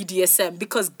and BDSM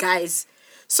because, guys,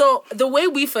 so the way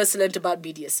we first learned about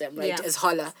BDSM, right, Yeah. is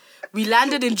holla. We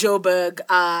landed in Joburg,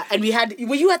 and we had.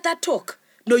 Were you at that talk?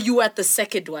 No, you were at the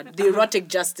second one, the erotic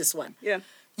justice one. Yeah.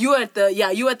 You were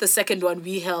at the second one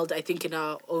we held, I think, in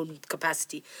our own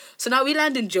capacity. So now we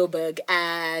land in Joburg,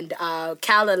 and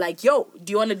Cal are like, yo,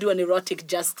 do you want to do an erotic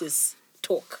justice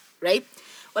talk, right?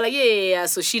 We're like, yeah.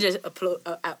 So Sheena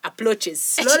approaches.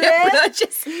 Slowly.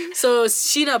 So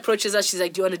Sheena approaches us. She's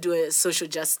like, do you want to do a social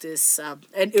justice,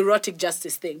 an erotic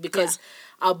justice thing? Because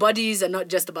our bodies are not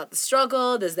just about the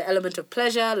struggle. There's the element of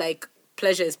pleasure, like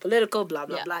pleasure is political, blah,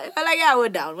 blah, blah. We're like, yeah, we're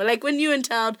down. We're like, when you're in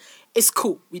town, it's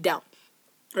cool. We down.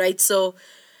 Right? So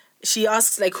she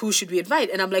asks, like, who should we invite?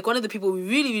 And I'm like, one of the people we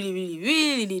really, really, really,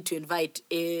 really need to invite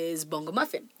is Bongo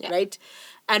Muffin, right?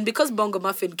 And because Bongo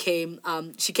Muffin came,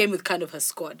 she came with kind of her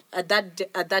squad. At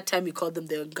that time, we called them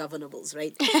the Ungovernables,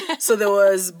 right? So there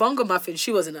was Bongo Muffin.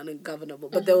 She wasn't an ungovernable.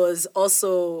 But there was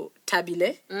also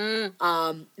Tabile,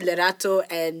 Lerato,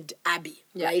 and Abby,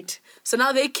 right? So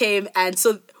now they came. And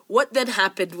so what then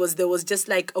happened was there was just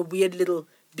like a weird little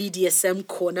BDSM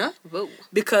corner. Whoa.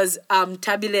 Because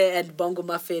Tabile and Bongo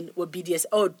Muffin were BDSM.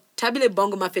 Oh, Tabile,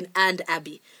 Bongo Muffin, and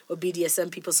Abby were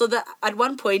BDSM people. So that at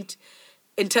one point,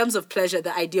 in terms of pleasure,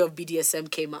 the idea of BDSM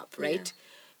came up, right?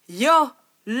 Yo,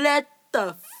 let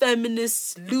the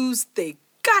feminists lose their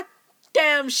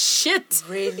goddamn shit.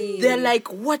 Really? They're like,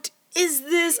 what is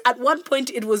this? At one point,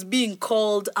 it was being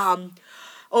called...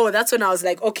 that's when I was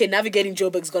like, okay, navigating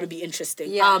Joburg is going to be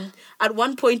interesting. Yeah. At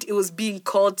one point, it was being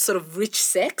called sort of rich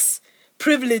sex,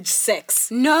 privileged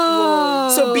sex.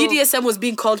 No. So BDSM was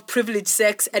being called privileged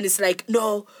sex, and it's like,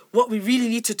 no, what we really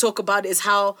need to talk about is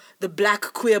how the black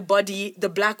queer body, the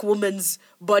black woman's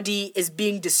body is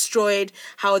being destroyed,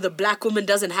 how the black woman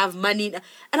doesn't have money.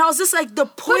 And I was just like, the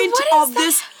point what is of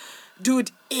this,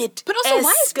 dude, it But also,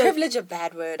 why is privilege a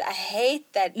bad word? I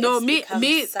hate that. No, it's me, become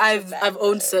such a I've bad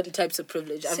owned word. certain types of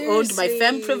privilege. I've owned my femme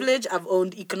Seriously. privilege. I've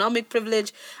owned economic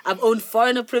privilege. I've owned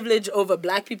foreigner privilege over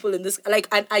black people in this. Like,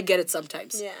 I get it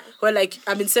sometimes. Yeah. Where like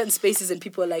I'm in certain spaces and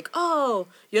people are like, "Oh,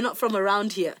 you're not from around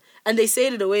here," and they say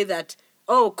it in a way that,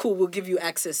 "Oh, cool, we'll give you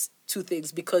access to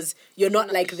things because you're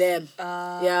not like them."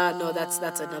 Yeah, no, that's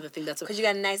another thing. That's Because you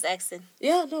got a nice accent.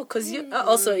 yeah, no, because you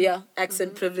also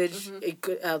accent privilege, it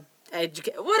could,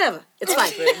 whatever, it's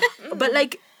fine. But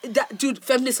like that, dude,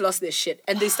 feminists lost their shit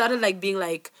and they started like being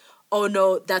like, oh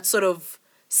no, that sort of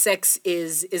sex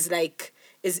is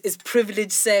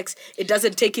privileged sex. It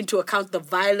doesn't take into account the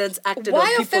violence acted on Why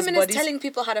are people's feminists bodies. telling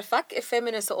people how to fuck if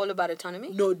feminists are all about autonomy?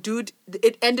 No, dude,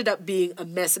 it ended up being a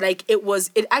mess. Like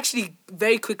it actually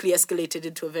very quickly escalated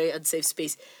into a very unsafe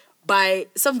space by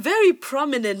some very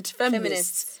prominent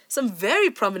feminists. Some very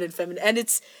prominent feminists. And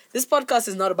this podcast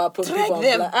is not about putting people on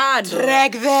blast. No.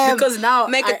 Drag them. Because now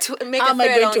Make a how am I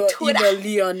thread going on to Twitter. email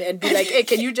Leon and be like, hey,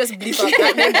 can you just bleep out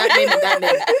that name, and that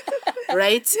name?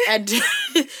 Right? And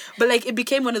but like it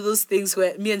became one of those things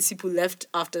where me and Sipu left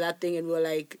after that thing and we were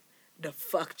like, the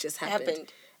fuck just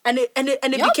happened? And it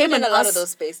Y'all became been in an a lot us- of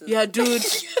those spaces. Yeah, dude.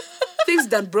 Things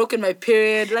done broken my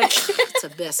period. Like it's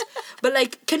a mess. But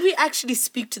like, can we actually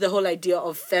speak to the whole idea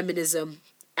of feminism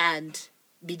and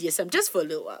BDSM just for a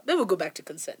little while? Then we'll go back to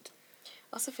consent.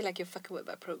 I also feel like you're fucking with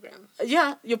my program.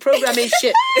 Yeah, your program ain't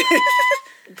shit.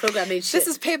 Your program ain't shit. This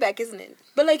is payback, isn't it?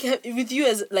 But like with you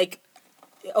as like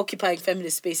occupying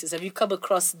feminist spaces, have you come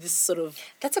across this sort of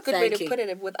That's a good way to thanking? put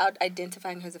it without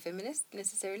identifying her as a feminist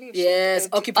necessarily. If Yes, she's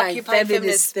occupying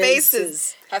feminist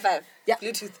spaces. High five. Yeah.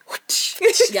 Bluetooth.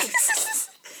 Yeah.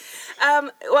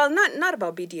 Well, not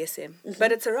about BDSM,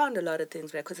 but it's around a lot of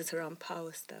things, right? Because it's around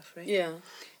power stuff, right? Yeah.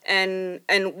 And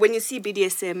when you see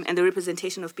BDSM and the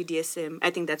representation of BDSM,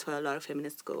 I think that's where a lot of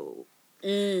feminists go.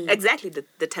 Exactly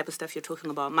the type of stuff you're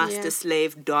talking about: master, Yeah.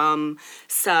 slave, dom,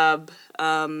 sub,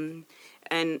 and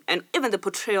even the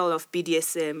portrayal of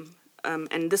BDSM.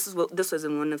 And this was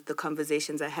in one of the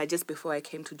conversations I had just before I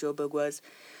came to Joburg. Was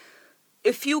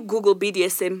if you Google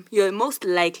BDSM, you're most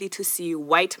likely to see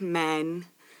white man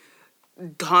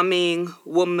doming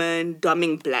woman,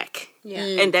 doming black. Yeah.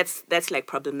 And that's like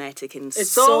problematic in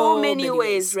It's so many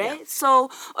ways, right? yeah. So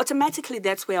automatically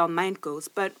that's where our mind goes.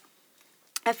 But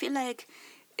I feel like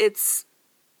it's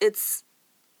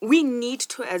we need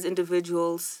to, as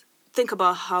individuals, think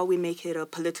about how we make it a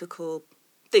political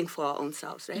thing for our own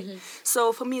selves, right?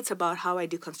 So for me, it's about how I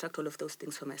deconstruct all of those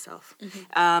things for myself.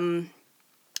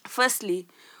 Firstly,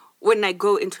 when I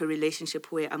go into a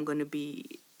relationship where I'm going to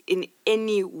be in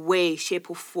any way, shape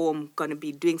or form going to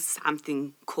be doing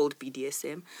something called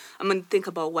BDSM, I'm going to think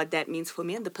about what that means for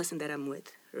me and the person that I'm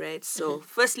with, right? So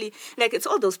firstly, like it's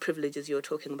all those privileges you're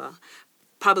talking about.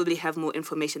 Probably have more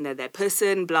information than that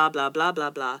person, blah, blah, blah, blah,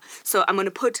 blah. So I'm going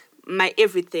to put my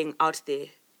everything out there.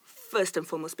 First and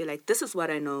foremost, be like, this is what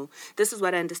I know. This is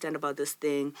what I understand about this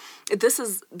thing.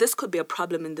 This could be a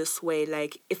problem in this way.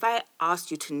 Like, if I asked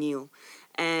you to kneel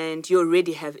and you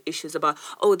already have issues about,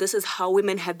 oh, this is how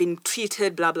women have been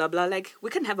treated, blah, blah, blah. Like, we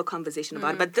can have a conversation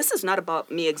about it. But this is not about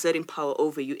me exerting power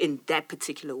over you in that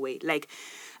particular way. Like,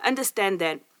 understand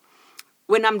that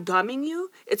when I'm doming you,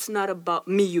 it's not about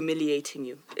me humiliating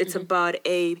you. It's about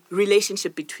a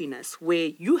relationship between us where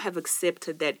you have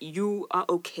accepted that you are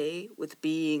okay with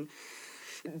being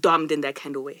domed in that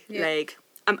kind of way. Yeah. Like,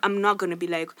 I'm not gonna be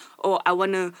like, oh, I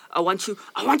want you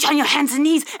on your hands and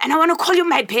knees, and I want to call you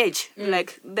my bitch.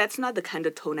 Like, that's not the kind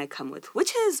of tone I come with.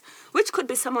 Which could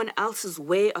be someone else's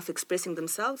way of expressing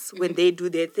themselves when they do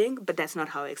their thing, but that's not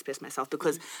how I express myself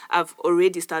because I've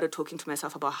already started talking to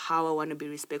myself about how I want to be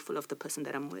respectful of the person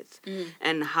that I'm with,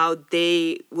 and how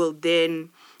they will then,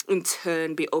 in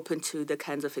turn, be open to the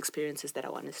kinds of experiences that I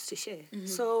want us to share.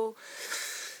 So.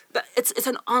 But it's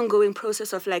an ongoing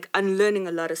process of like unlearning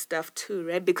a lot of stuff too,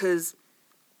 right? Because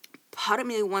part of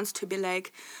me wants to be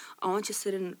like, I want you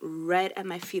sitting right at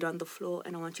my feet on the floor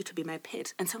and I want you to be my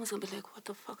pet. And someone's gonna be like, what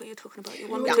the fuck are you talking about? You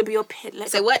want me to be your pet? Like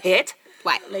Say a what? pet?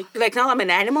 Why? Like now I'm an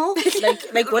animal?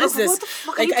 Like what is this? What the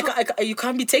fuck are Like you you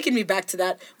can't be taking me back to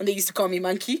that when they used to call me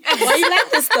monkey. Why you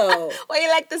like this though? Why you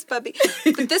like this puppy?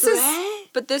 But this Right?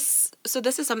 is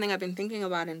this is something I've been thinking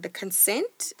about. And the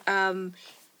consent,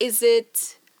 is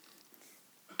it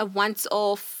a once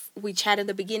off? We chat at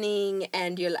the beginning,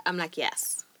 and I'm like,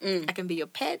 yes, I can be your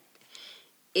pet.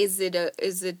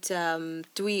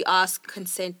 do we ask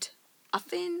consent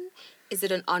often? Is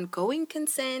it an ongoing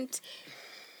consent?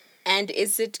 And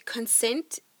is it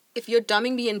consent if you're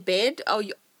dumbing me in bed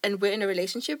and we're in a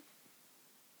relationship?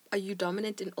 Are you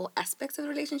dominant in all aspects of the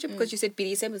relationship? Because you said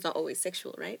BDSM is not always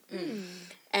sexual, right?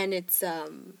 And it's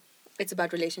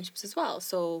about relationships as well.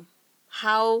 So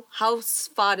how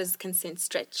far does consent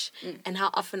stretch? And how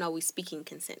often are we speaking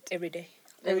consent? Every day.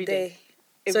 Every day.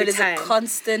 So Every it is time. a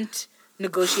constant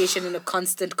negotiation and a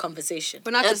constant conversation.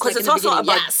 But not just Because like it's in the also beginning,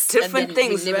 about yes, different and then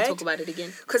things, we never right? talk about it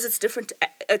again. Because it's different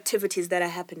activities that are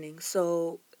happening.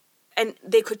 So, and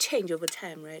they could change over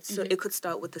time, right? So it could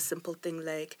start with a simple thing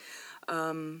like,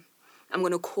 I'm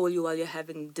going to call you while you're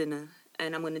having dinner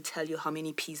and I'm going to tell you how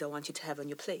many peas I want you to have on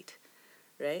your plate,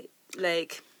 right?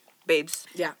 Like, babes.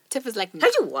 Yeah. Tiff is like,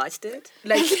 Have you watched it?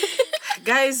 Like,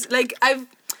 guys, like,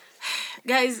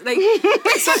 Guys, like,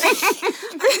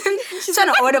 she's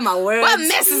trying to order my words. What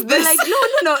mess is But this? like,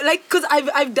 no, like, because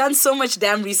I've done so much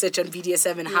damn research on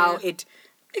BDSM and how it.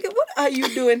 Like, what are you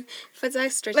doing?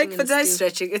 Fadzai stretching. Like, in the Fadzai stew.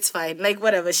 stretching, it's fine. Like,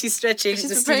 whatever, she's stretching. She's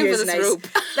the preparing studio for is this nice. rope.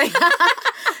 Like,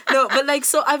 no, but like,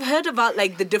 so I've heard about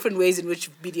like the different ways in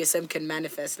which BDSM can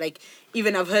manifest. Like,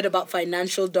 even I've heard about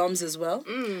financial doms as well.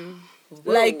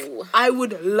 Like, Whoa. I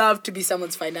would love to be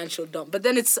someone's financial dom, but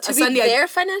then it's To a be Sunday. their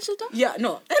financial dom? Yeah,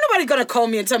 no. Ain't nobody gonna call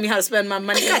me and tell me how to spend my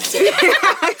money. God damn.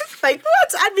 Like,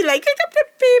 what? I'd be like,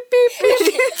 beep, beep,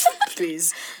 beep.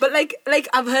 Please. But like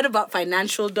I've heard about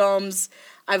financial doms.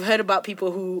 I've heard about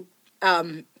people who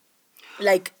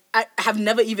like I have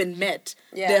never even met.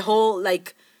 Yeah. Their whole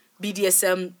like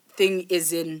BDSM thing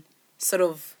is in sort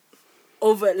of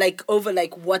over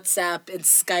WhatsApp and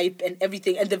Skype and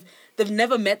everything, and they've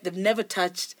never met, they've never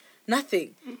touched,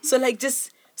 nothing. So like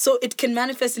just so it can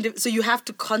manifest in so you have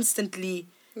to constantly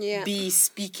be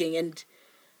speaking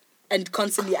and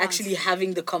constantly actually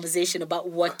having the conversation about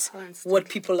what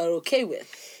people are okay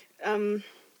with.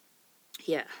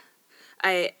 Yeah.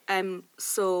 I'm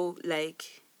so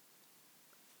like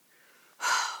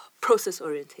process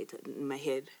orientated in my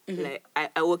head. Like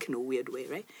I work in a weird way,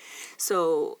 right?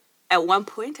 So at one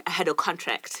point I had a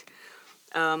contract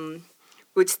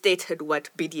which stated what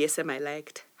BDSM I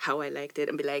liked, how I liked it,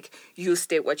 and be like, you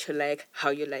state what you like, how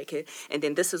you like it, and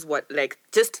then this is what, like,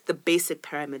 just the basic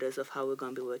parameters of how we're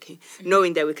going to be working,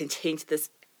 knowing that we can change this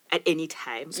at any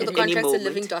time. So at the any contract's a moment.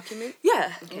 living document?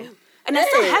 Yeah. And I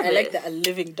still have I it. like that, a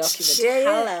living document. Yeah.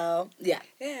 Hello. Yeah.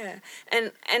 Yeah.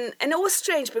 And it was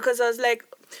strange because I was like,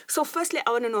 so firstly,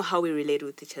 I want to know how we relate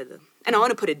with each other. And I want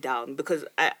to put it down because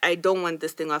I don't want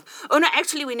this thing of, oh, no,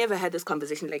 actually, we never had this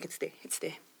conversation. Like, it's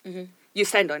there. You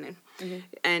signed on it.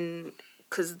 And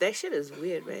because that shit is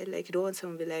weird, right? Like, you don't want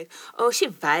someone to be like, oh, she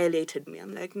violated me.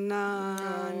 I'm like,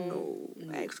 no.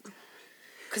 Actually.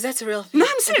 Because that's a real thing. No,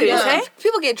 I'm serious, right?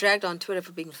 People get dragged on Twitter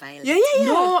for being violent. Yeah.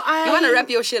 No, You want to wrap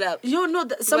your shit up. No,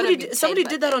 wanna somebody be somebody tight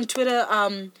did like that on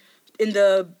Twitter in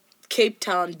the Cape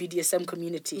Town BDSM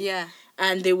community. Yeah.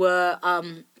 And they were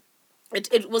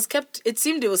it was kept, it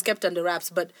seemed it was kept under wraps,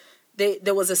 but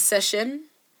there was a session,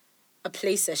 a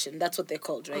play session, that's what they're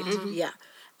called, right? Yeah.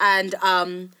 And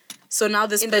so now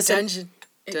this In person, the dungeon.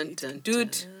 Dun, dun,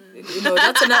 dude, you know,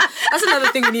 that's another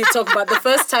thing we need to talk about. The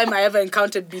first time I ever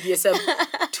encountered BDSM,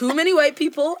 too many white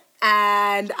people,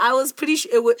 and I was pretty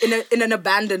sure it was in an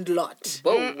abandoned lot.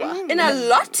 Whoa. In a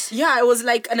lot? Yeah, it was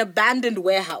like an abandoned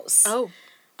warehouse. Oh.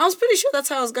 I was pretty sure that's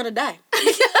how I was gonna die.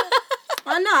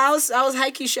 I know, I was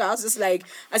high key sure. I was just like,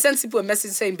 I sent Sipu a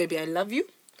message saying, "Baby, I love you."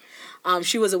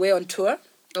 She was away on tour.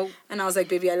 Oh. And I was like,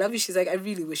 "Baby, I love you." She's like, "I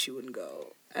really wish you wouldn't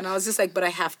go." And I was just like, "But I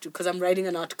have to, because I'm writing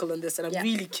an article on this and I'm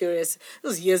really curious." It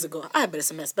was years ago. I bet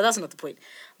it's a mess, but that's not the point.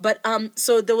 But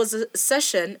so there was a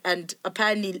session, and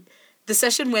apparently the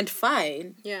session went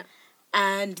fine. Yeah.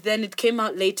 And then it came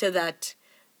out later that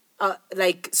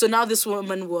so now this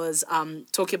woman was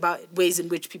talking about ways in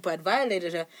which people had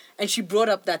violated her, and she brought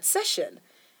up that session,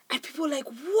 and people were like,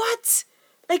 "What?"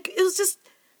 Like, it was just,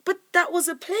 but that was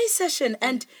a play session,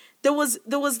 and there was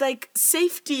like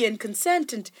safety and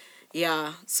consent, and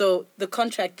so the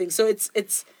contract thing, so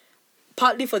it's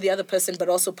partly for the other person but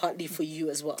also partly for you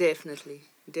as well.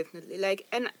 Definitely. Like,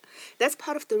 and that's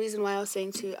part of the reason why I was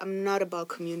saying to you, I'm not about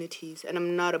communities and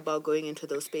I'm not about going into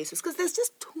those spaces because there's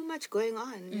just too much going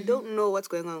on. You don't know what's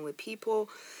going on with people.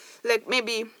 Like,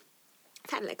 maybe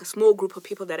I had like a small group of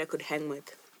people that I could hang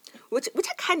with, which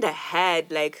I kind of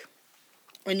had like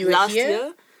When you were last here?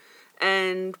 year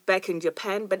and back in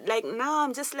Japan. But like now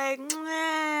I'm just like,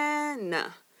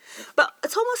 nah. But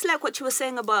it's almost like what you were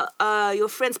saying about your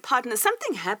friend's partner.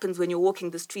 Something happens when you're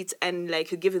walking the streets and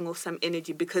like you're giving off some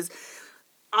energy because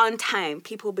on time,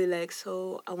 people be like,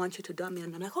 so I want you to dump me.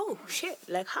 And I'm like, oh, shit.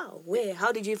 Like, how? Where?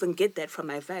 How did you even get that from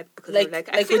my vibe? Because Like- I'm like,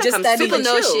 I like feel we're like just I'm standing super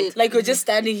here- chill. shit. Like we're just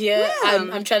standing here. Yeah.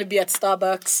 I'm trying to be at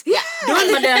Starbucks. Yeah.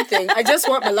 Doing my damn thing. I just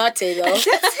want my latte though. That's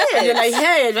it. And you're like,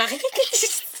 hey,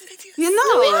 You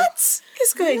know. what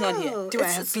is going on here? No, Do I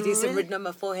it's have just BDSM really- written on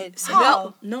my forehead?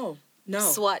 No, no.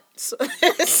 SWAT.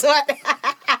 SWAT.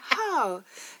 How?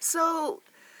 So,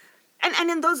 and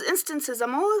in those instances,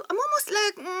 I'm almost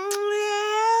like, yeah,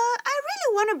 I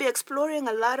really want to be exploring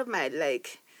a lot of my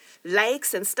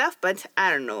likes and stuff, but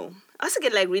I don't know. I also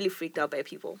get like really freaked out by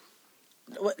people.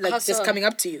 What, like How just so? coming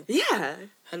up to you. Yeah,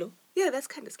 Hello. yeah, that's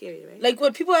kind of scary, right? Like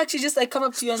what people actually just like come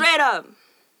up to you and Straight up.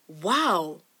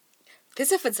 wow.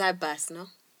 There's a Fadzai bus, no?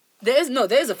 There is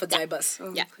a Fadzai bus.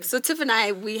 Yeah. So Tiff and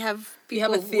I, we have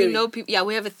people. have a theory. We know people. Yeah,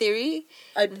 we have a theory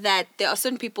I- that there are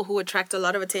certain people who attract a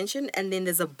lot of attention, and then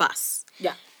there's a bus,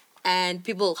 Yeah. and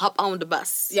people hop on the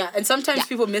bus. Yeah. And sometimes Yeah.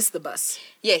 people miss the bus.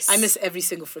 Yes. I miss every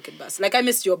single freaking bus. Like I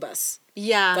missed your bus.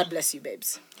 Yeah. God bless you,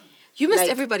 babes. You missed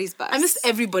like, everybody's bus. I missed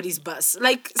everybody's bus.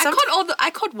 Like I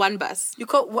caught one bus. you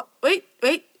caught what? Wait.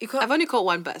 You caught. I've only caught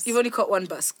one bus. You've only caught one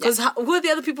bus. Because who are the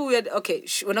other people we had? Okay,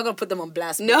 we're not gonna put them on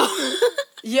blast. No.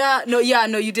 Yeah. No.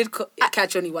 You did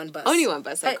catch only one bus. Only one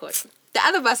bus I caught. The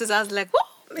other buses, I was like,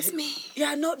 whoa, miss me.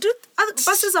 Yeah, no, dude,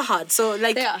 buses are hard. So,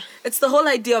 like, They are. it's the whole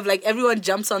idea of, like, everyone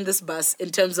jumps on this bus in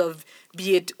terms of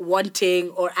be it wanting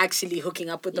or actually hooking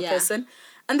up with the Yeah. person.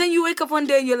 And then you wake up one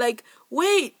day and you're like,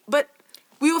 wait, but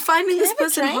we were finding this I have a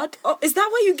person drink? hot. Oh, is that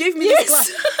why you gave me Yes.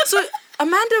 this glass? So,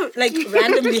 Amanda, like,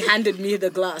 randomly handed me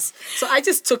the glass. So I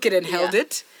just took it and held Yeah.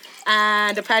 it.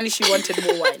 And apparently she wanted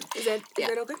more wine. Is that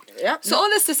okay? Yeah. So all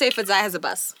this to say, Fadzai has a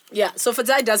bus. Yeah. So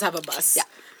Fadzai does have a bus. Yeah.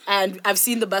 And I've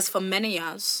seen the bus for many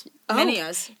years. Many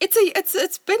years.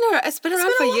 It's been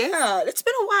around for years. It's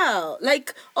been a while.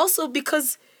 Like also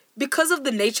because of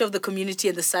the nature of the community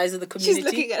and the size of the community. She's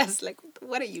looking at us like,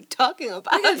 what are you talking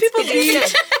about? and people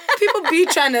be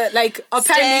trying to like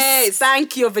apparently Yes.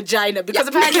 spank your vagina because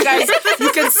apparently guys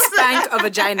you can spank a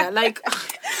vagina like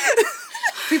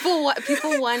People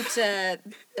want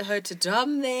her to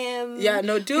drum them. Yeah,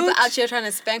 no, dude. People out here trying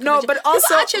to spank her. no, but also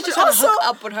people out here just trying to hook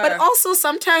up with her. But also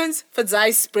sometimes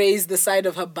Fadzai sprays the side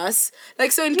of her bus.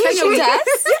 Like so in Kenya she we does?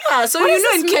 Yeah, so What you does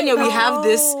know in this Kenya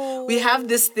mean? we have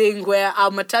this thing where our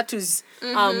matatus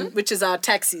which is our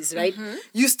taxis, right?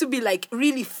 Used to be like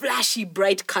really flashy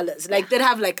bright colors. Like they'd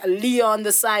have like a Leo on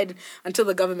the side until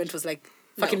the government was like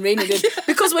fucking raining it.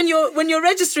 Because when you're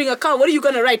registering a car, what are you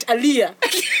gonna write? Aliyah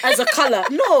as a color.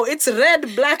 No, it's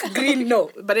red, black, green. No.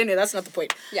 But anyway, that's not the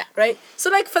point. Yeah. Right? So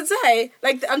like Fadzai,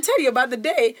 like I'm telling you about the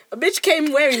day, a bitch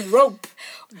came wearing rope.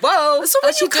 Whoa! So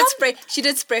when she you did come- She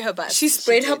did spray her bus. She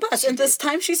sprayed her bus. And this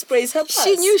time she sprays her bus.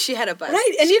 She knew she had a bus.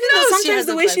 Right? And She even though knows she sometimes has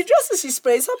the a way bus. she dresses, she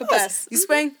sprays her bus. bus. You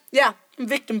spraying? Yeah. I'm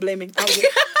victim blaming.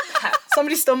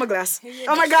 Somebody stole my glass.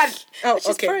 Oh my god. Oh, She's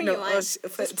okay. pouring No, you wine.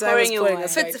 Fadzai was pouring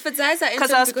us wine. Fadzai's are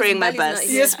Because I was spraying my bus.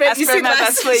 You sprayed, I sprayed my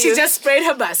bus for She you. just sprayed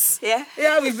her bus. Yeah.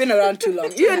 Yeah, we've been around too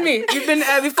long. You and me,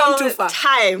 we've come too far.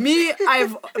 Time. Me,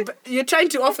 you're trying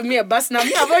to offer me a bus now.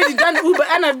 Me, I've already done Uber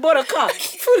and I've bought a car.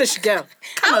 Foolish girl.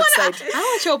 Come outside. I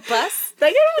want your bus.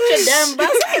 Like, you don't want your damn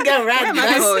bus. I ain't gonna ride am I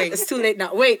bus. going? It's too late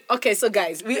now. Wait, okay, so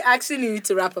guys, we actually need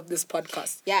to wrap up this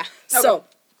podcast. Yeah. So,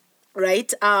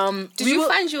 right, Did you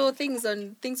find your things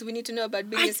on things we need to know about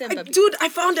BDSM, baby? dude, I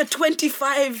found a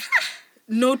 25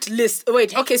 note list.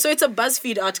 Wait, okay, so it's a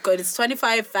BuzzFeed article. It's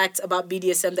 25 facts about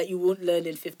BDSM that you won't learn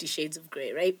in 50 Shades of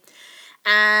Grey, right?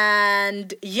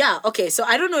 And yeah, okay, so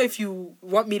I don't know if you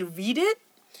want me to read it.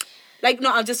 Like,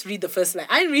 no, I'll just read the first line.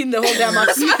 I ain't reading the whole damn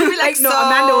article. Like, no, so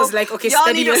Amanda was like, okay, y'all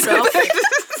steady need to- yourself.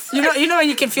 You know when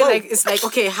you can feel like, it's like,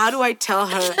 okay, how do I tell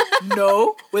her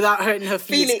no without hurting her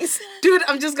feelings? Dude,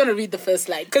 I'm just going to read the first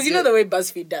line. Because you know the way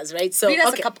BuzzFeed does, right? So, Read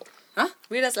us okay. a couple. Huh?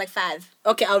 Read us like 5.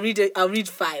 Okay, I'll read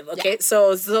 5, okay? Yeah.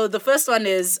 So the first one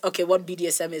is, okay, what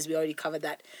BDSM is. We already covered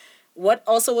that. What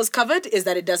also was covered is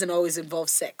that it doesn't always involve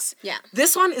sex. Yeah.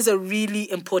 This one is a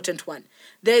really important one.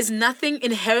 There is nothing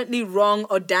inherently wrong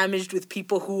or damaged with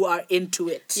people who are into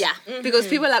it. Yeah. Because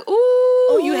people are like,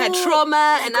 ooh, you had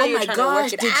trauma and now oh you're my trying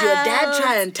gosh, to work it did out. your dad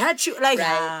try and touch you? Like,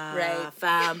 Right.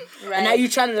 fam. Right. And now you're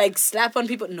trying to like slap on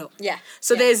people? No. Yeah.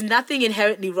 So Yeah. there is nothing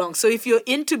inherently wrong. So if you're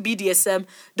into BDSM,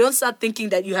 don't start thinking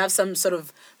that you have some sort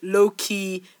of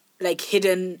low-key, like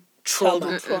hidden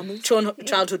trauma.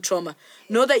 Childhood trauma.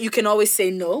 Know that you can always say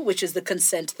no, which is the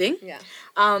consent thing. Yeah.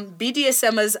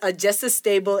 BDSMers are just as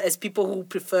stable as people who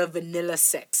prefer vanilla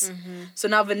sex. So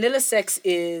now vanilla sex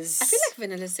is... I feel like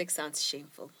vanilla sex sounds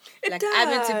shameful. It like does. I'm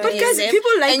into But guys, BDSM,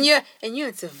 people like... and you're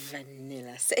into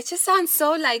vanilla sex. It just sounds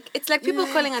so like it's like people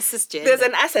calling us cisgender. There's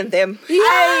an us and them.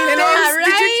 Yeah, You know,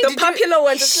 right? the popular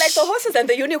ones. It's like the horses and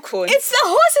the unicorn. It's the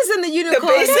horses and the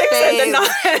unicorns. basics and the babe. non-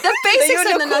 The basics and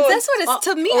the unicorns. nuts. That's what it's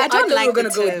to me. I don't thought like we were going the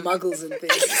to go with term. muggles and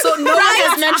things. So no one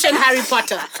has mentioned Harry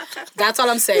Potter. That's all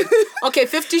I'm saying. Okay,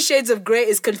 50 Shades of Grey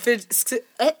is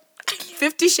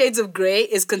 50 Shades of Grey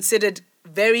is considered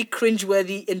very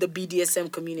cringeworthy in the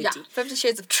BDSM community. Yeah, 50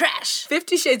 Shades of trash.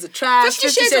 50 Shades of trash, 50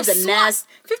 50 Shades Shades of of nasty,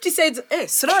 50 Shades of...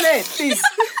 Srole, please.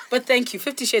 But thank you.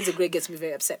 50 Shades of Grey gets me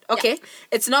very upset. Okay,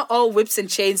 it's not all whips and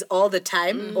chains all the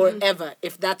time or ever,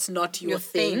 if that's not your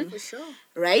thing. For sure.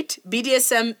 Right?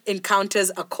 BDSM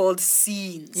encounters are called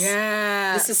scenes.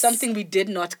 Yeah. This is something we did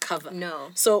not cover. No.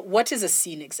 So what is a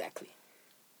scene exactly?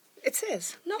 It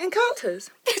says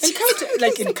encounters.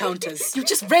 Encounters. You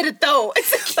just read it though.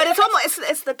 But it's almost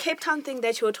it's the Cape Town thing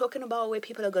that you were talking about, where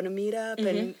people are gonna meet up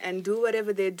and do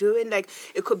whatever they're doing. Like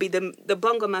it could be the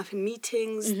bongo muffin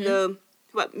meetings, the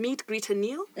meet, greet, and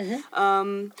kneel.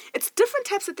 It's different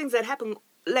types of things that happen.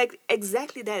 Like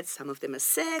exactly that. Some of them are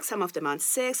sex, some of them aren't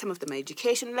sex, some of them are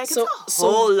education. Like So- it's a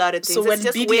whole lot of things. So when It's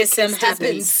just BDSM weird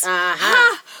happens,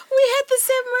 happens. We had the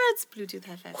same words. Bluetooth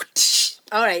high five.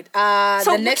 all right.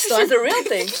 So The next this one is a real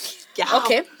thing. Yeah.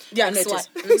 Okay. Yeah, Next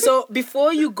notice. So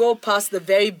before you go past the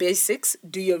very basics,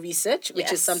 do your research, which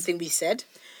is Yes. something we said.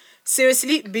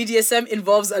 Seriously, BDSM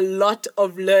involves a lot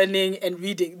of learning and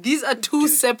reading. These are two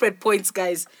separate points,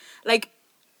 guys. Like,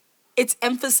 it's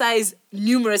emphasized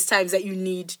numerous times that you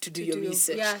need to do your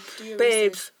research. Yeah. Do your research.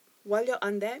 Babes, while you're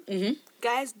on that,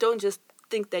 guys, don't just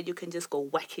think that you can just go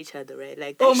whack each other, right?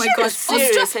 Like, that Oh my shit gosh, is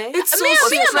serious, eh? it's so Me,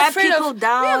 serious. I'm Slap afraid people of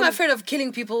down. Me, I'm afraid of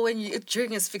killing people when you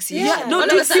during asphyxiation. Yeah, no, all of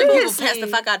dude, a sudden people seriously. pass the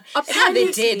fuck out. And now they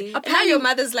Apparently- did. And now your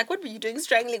mother's like, "What were you doing,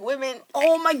 strangling women?"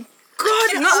 Oh my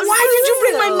God, No, why did you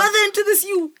bring my serious. mother into this,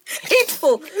 you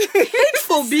hateful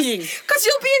being? Because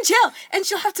you'll be in jail and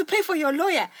she'll have to pay for your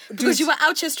lawyer because you were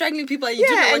out here strangling people and you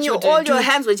didn't know Yeah, what and you were all doing. your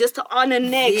hands were just on a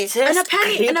neck. Yeah. Just And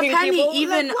apparently, creeping people.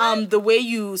 even Like, what? the way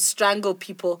you strangle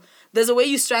people, there's a way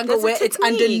you strangle There's a where it's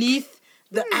technique. underneath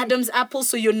the Adam's apple,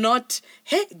 so you're not...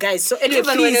 Hey, guys, so anyway, Even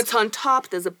when please... it's on top,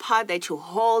 there's a part that you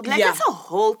hold. Like, Yeah. it's a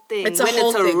whole thing. It's a when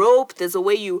whole it's a thing. rope, there's a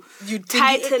way you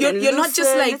tighten you're, and you're not just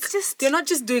loosen. like... It's just... You're not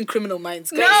just doing Criminal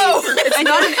Minds, guys. No! It's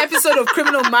not an episode of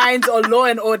Criminal Minds or Law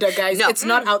and Order, guys. No. It's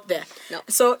not out there. No.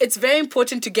 So it's very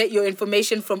important to get your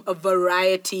information from a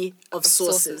variety of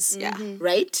sources. Yeah.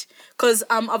 Right? Because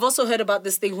I've also heard about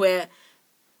this thing where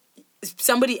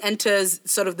somebody enters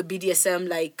sort of the BDSM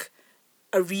like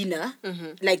arena,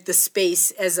 like the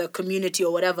space as a community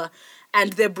or whatever,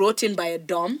 and they're brought in by a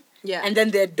dom. Yeah. And then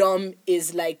their dom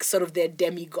is like sort of their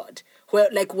demigod, where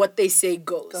like what they say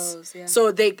goes. Yeah.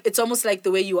 So it's almost like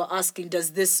the way you are asking,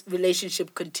 does this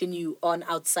relationship continue on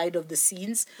outside of the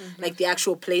scenes, like the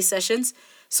actual play sessions?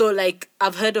 So like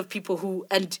I've heard of people who,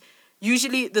 and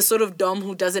usually the sort of dom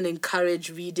who doesn't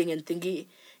encourage reading and thingy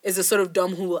is the sort of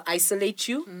dom who will isolate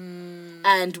you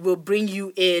and will bring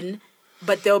you in,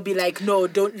 but they'll be like, no,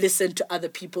 don't listen to other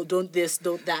people, don't this,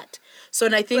 don't that. So,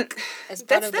 and I think As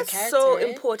part of the That's character, so right?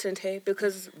 important, hey,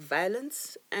 because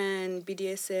violence and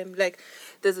BDSM, like,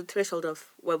 there's a threshold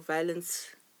of what violence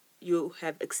you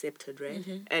have accepted, right?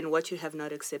 And what you have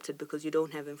not accepted because you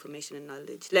don't have information and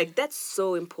knowledge. Like, that's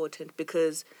so important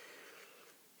because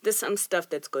there's some stuff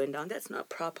that's going down that's not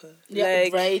proper. yeah,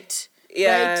 Like, right.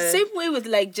 Yeah. Right. Same way with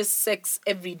like just sex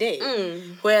every day,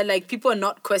 where like people are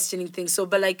not questioning things. So,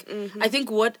 but like, I think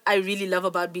what I really love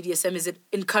about BDSM is it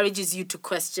encourages you to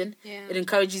question. Yeah. It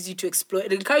encourages you to explore.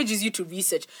 It encourages you to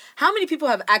research. How many people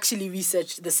have actually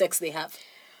researched the sex they have?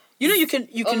 You know, you can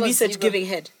Almost research zero. giving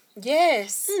head.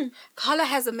 Yes. Carla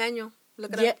has a manual.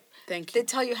 Look it Yeah. up. Thank They you.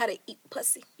 tell you how to eat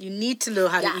pussy. You need to know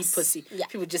how to eat Yes. pussy. Yeah.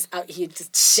 People just out here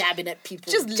just jabbing at people.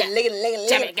 Just Jab- licking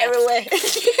jabbing everywhere.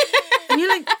 And you're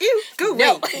like, ew, go away.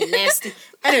 No. Nasty.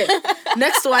 Anyway,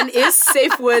 next one is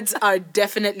safe words are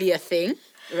definitely a thing,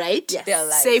 right? Yes. They're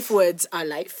life. Safe words are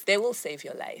life. they will save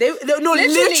your life. They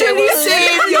literally will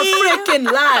save your freaking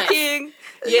life.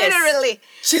 Yes. Literally.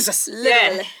 Jesus.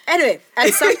 Literally. Anyway,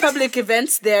 at some public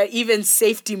events, there are even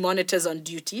safety monitors on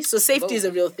duty. So safety is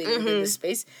a real thing in this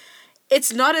space.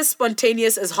 It's not as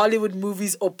spontaneous as Hollywood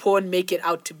movies or porn make it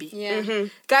out to be. Yeah.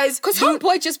 Guys, Because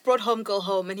homeboy just brought homegirl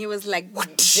home and he was like,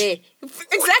 there.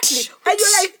 exactly. And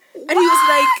you're like, and he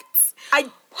was like,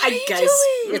 what are you guys,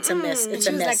 doing? it's a mess. It's She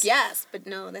a was mess. like, yes, but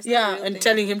no, that's not a Yeah, real and thing.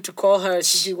 telling him to call her.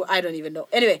 I don't even know.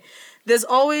 Anyway, there's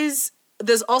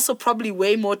also probably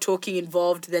way more talking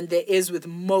involved than there is with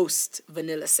most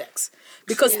vanilla sex.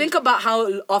 Because think about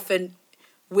how often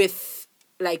with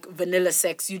like vanilla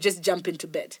sex, you just jump into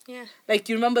bed. Yeah. Like,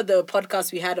 you remember the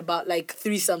podcast we had about like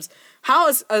threesomes? How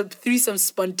is a threesome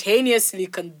spontaneously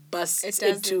combusts It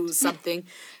into doesn't. something?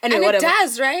 Anyway, And whatever. it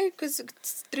does, right? Because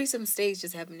threesome stage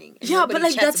is happening. and Yeah, but nobody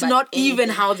like chats that's about not even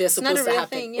anything. how they're It's not supposed a to real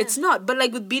happen. thing, yeah. It's not. But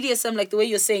like with BDSM, like the way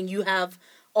you're saying, you have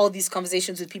all these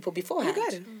conversations with people beforehand.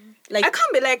 got it. Like I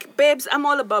can't be like, babes, I'm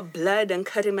all about blood and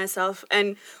cutting myself.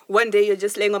 And one day you're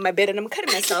just laying on my bed and I'm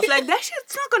cutting myself. Like, that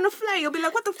shit's not going to fly. You'll be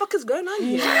like, what the fuck is going on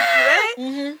here?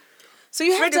 Right? So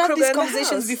you have Freddy to have Krueger these in the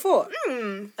conversations house. before.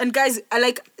 And guys, I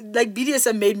like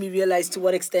BDSM made me realize to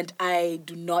what extent I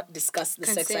do not discuss the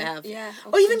sex I Consent, have. yeah,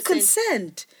 Or even consent.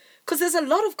 consent. Because there's a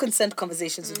lot of consent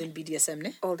conversations within BDSM,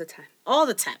 ne? All the time. All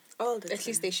the time. All the time. At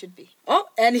least they should be. Oh,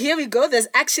 and here we go. There's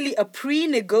actually a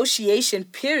pre-negotiation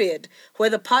period where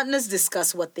the partners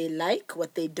discuss what they like,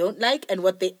 what they don't like, and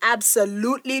what they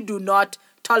absolutely do not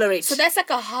tolerate. So that's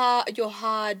like a hard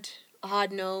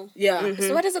no. yeah.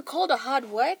 So what is it called? A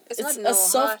hard what? It's not a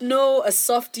soft hard, no, a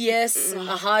soft yes, a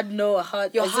hard no, a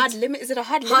hard... Your is hard it- limit? Is it a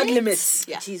hard limit? Hard limits.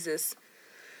 Yeah. Jesus.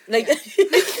 Like...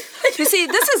 You see,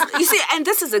 and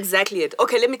this is exactly it.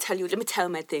 Okay, let me tell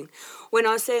my thing. When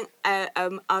I was saying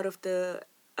I'm out of the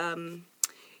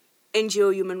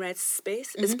NGO human rights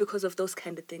space, it's because of those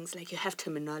kind of things. Like, you have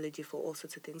terminology for all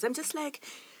sorts of things. I'm just like,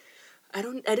 I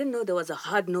didn't know there was a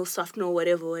hard no, soft no,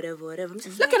 whatever. I'm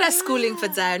just Look at us schooling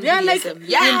Fadzai and Yeah, like, BDSM.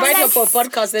 you invite her for a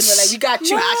podcast, then we're like, we got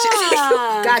you.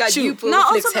 Yeah. Got you. No,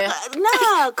 Flicks also,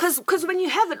 hair. because when you're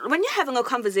having a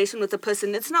conversation with a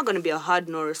person, it's not going to be a hard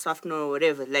no or a soft no or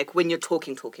whatever. Like, when you're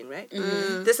talking, right?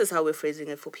 This is how we're phrasing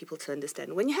it for people to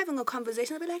understand. When you're having a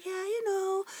conversation, I'll be like,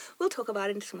 yeah, we'll talk about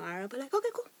it tomorrow. I'll be like, okay,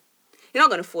 cool. You're not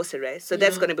going to force it, right? So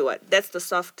that's going to be what? That's the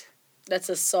soft That's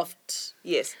a soft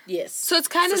yes. yes. So it's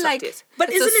kind of It's a soft like, yes. But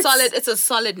it's isn't a it solid. It's a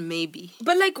solid maybe.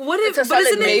 But like, what if? It's a But solid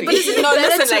isn't maybe. it? But isn't it No, better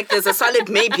listen, to- like, there's a solid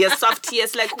maybe, a soft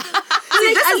yes. Like,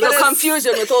 see, this is the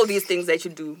confusion with all these things that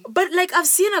you do. But like, I've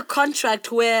seen a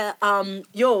contract where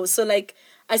so like,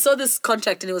 I saw this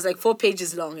contract and it was like 4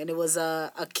 pages long and it was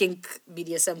a kink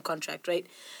BDSM contract, right?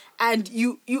 And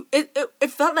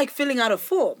it felt like filling out a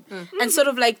form. And sort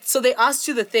of like, so they asked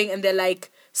you the thing and they're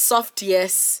like, soft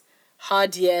yes,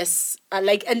 hard yes,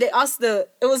 like, and they asked it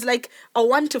was like a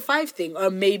 1 to 5 thing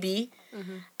or maybe.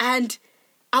 And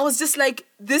I was just like,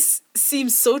 this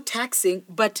seems so taxing,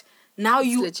 but now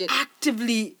you legit.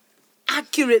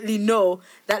 accurately know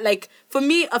that, like, for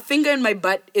me, a finger in my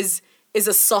butt is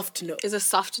a soft no. Is a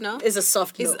soft no. Is a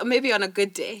soft no. Is maybe on a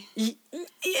good day.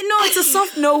 It's a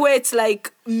soft no where it's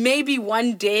like maybe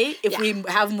one day if we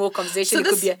have more conversation, it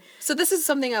could be So this is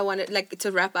something I wanted like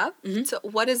to wrap up. So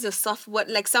what is a soft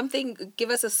give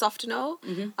us a soft no,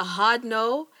 a hard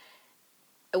no.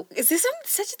 Is there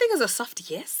such a thing as a soft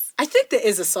yes? I think there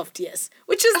is a soft yes,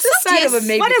 which is this soft side yes. of a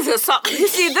maybe. What is a soft? You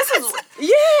see, this is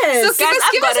Yes. So guys.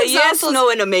 give I've us got a yes, examples. no,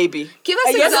 and a maybe. Give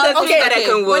us A yes, examples. okay, that I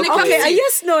can When work it comes okay, to a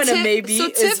yes, no, and a Tiff, maybe. So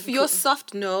is Tiff, your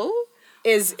soft no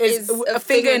is a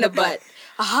finger in the butt.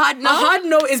 A hard no. A hard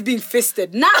no is being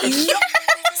fisted. Now,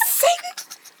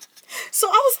 so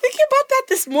I was thinking about that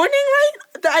this morning,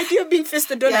 right? The idea of being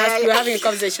fisted. Don't ask. We were having a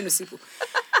conversation with Sipu,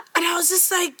 and I was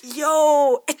just like,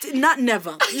 "Yo,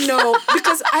 never, no,"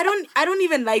 because I don't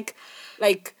even like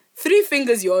 3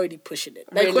 fingers. You're already pushing it,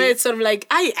 like Really? where it's sort of like,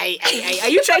 are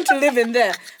you trying to live in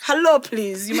there? Hello,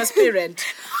 please, you must pay rent.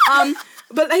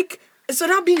 But like, so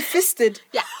now being fisted,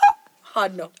 Yeah.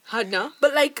 hard no. Hard no.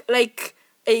 But like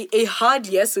a hard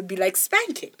yes would be like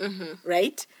spanking,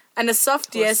 right? And a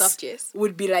soft Or a yes, soft yes.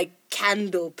 would be like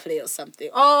candle play or something.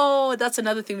 Oh, that's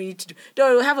another thing we need to do. No,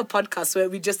 we'll have a podcast where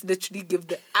we just literally give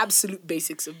the absolute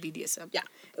basics of BDSM. Yeah.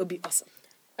 It'll be awesome.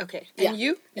 Okay. Yeah. And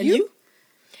you? And you?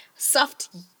 Soft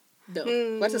no.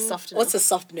 What's a soft no? What's a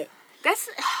soft no? That's.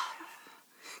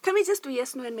 Can we just do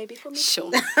yes, no, and maybe for me?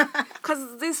 Sure.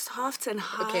 Because these softs and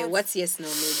hards. Okay, what's yes, no,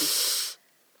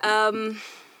 maybe?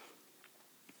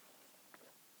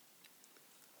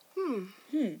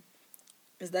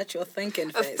 Is that your thinking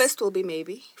A face? fist will be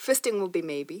maybe. Fisting will be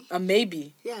maybe. A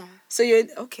maybe. Yeah. So you're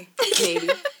okay. Maybe.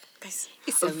 Guys.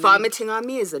 It's a Vomiting on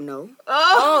me is a no.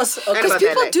 Oh, so, okay. Because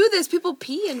People like- do this. People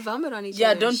pee and vomit on each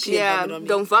Yeah, other. don't pee. Yeah, vomit on me.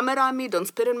 don't vomit on me. Don't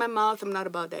spit in my mouth. I'm not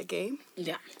about that game.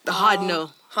 Yeah. The hard no.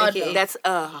 Hard Okay. no. That's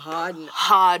a hard no.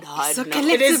 hard So no.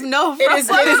 collective no. It is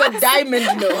a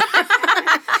diamond no.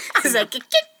 It's like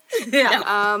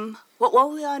yeah. What were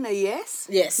we on? A yes?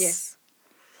 Yes. Yes.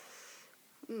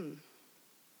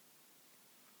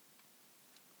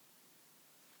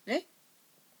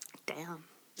 damn.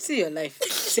 See your life.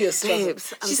 See your struggle.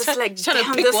 Babes, I'm She's just like, trying to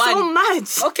damn, pick there's so one.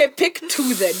 much. Okay, pick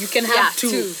 2 then. You can have Yeah,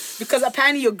 2. Because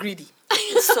apparently you're greedy.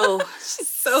 So,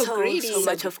 so greedy. So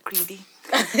much of greedy.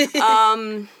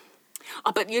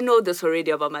 But you know this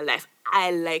already about my life.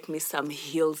 I like me some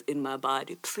heels in my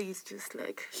body. Please just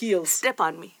like Heels. step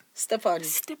on me. Step on.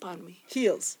 Step on me.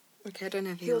 Heels. Okay, I don't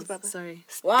have Heels, heels. Baba. Sorry.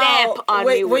 Wow. Step on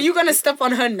Wait, me were with- you going to step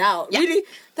on her now? Yeah. Really?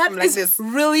 That I'm like is this.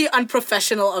 really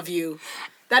unprofessional of you.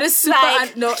 That is super...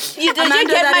 Like, no, you- did you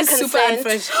Amanda, get that my is super consent?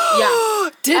 unprofessional. Yeah.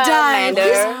 Did Amanda.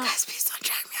 Guys, please don't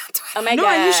drag me on Twitter. Oh my No,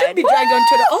 god. and you should be dragged on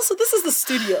Twitter. Also, this is the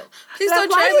studio. Please Like, don't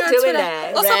why drag are me you on doing Twitter.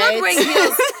 that, Also, I'm not right? wearing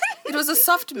heels. It was a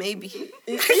soft maybe.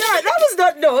 Yeah, that was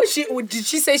not... No, did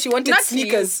she say she wanted Not to you.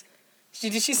 sneakers?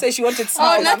 Did she say she wanted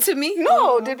Oh, sneakers? not to me.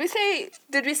 No, did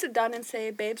we sit down and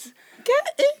say, babes?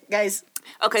 Guys,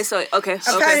 Okay, so okay.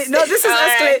 apparently, no, this is All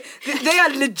right. escalate. They are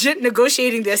legit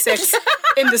negotiating their sex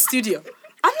in the studio.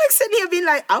 I'm like sitting here being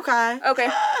like, okay. Okay.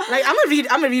 Like I'm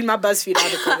gonna read my BuzzFeed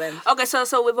article then. Okay,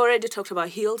 so we've already talked about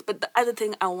heels, but the other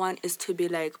thing I want is to be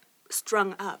like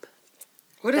strung up.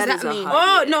 What does That is that a mean?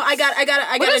 hard- Oh no, I got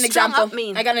does an strung example. up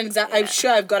mean? I got an example. I'm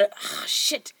sure I've got it. Oh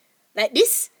shit. Like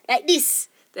this. That's it. Like this.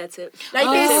 That's it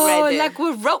right there. like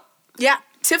we're rope. Yeah,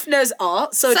 Tiff knows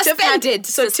all. So Tiff Suspended.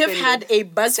 had a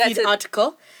That's BuzzFeed it.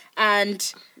 article, and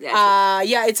That's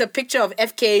yeah, it's a picture of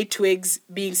FKA Twigs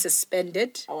being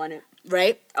suspended. I want it.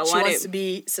 Right? I She want wants it. to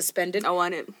be suspended. I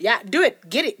want it. Yeah, do it.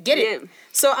 Get it. Yeah.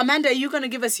 So Amanda, are you gonna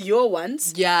give us your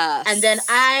ones? Yes. And then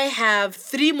I have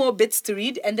 3 more bits to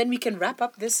read, and then we can wrap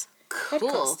up this cool.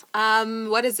 podcast.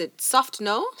 What is it? Soft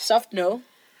no? Soft no,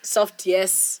 soft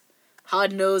yes,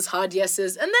 hard no's, hard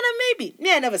yeses, and then a maybe.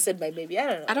 Yeah, I never said my maybe. I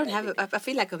don't know. I don't have it. I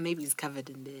feel like a maybe is covered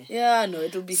in there. Yeah, no,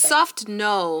 it'll be fine. Soft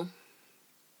no.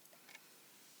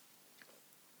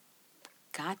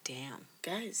 God damn.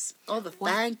 Guys, all the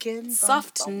What? thanking.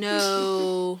 Soft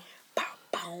no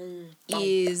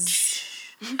is.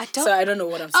 I don't. So I don't know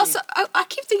what I'm saying. Also, I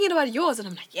keep thinking about yours, and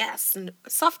I'm like, yes,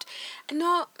 soft.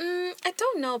 No, I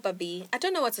don't know, Babi. I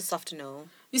don't know what's a soft no.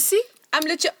 You see? I'm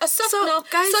legit a soft So, no.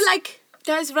 guys- So like,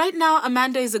 Guys, right now,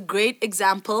 Amanda is a great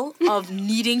example of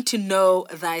needing to know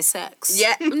thy sex.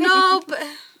 yeah, no, but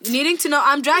Needing to know.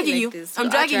 I'm dragging like you. this. I'm You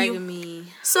are dragging you. me.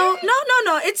 So, no.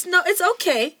 It's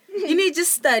okay. You need to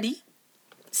just study.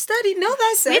 Study, know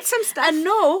thyself. Read some stuff. And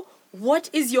know what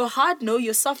is your hard no,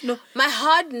 your soft no. My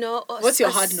hard no. What's your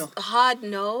hard no? Hard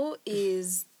no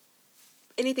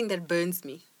anything that burns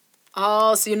me.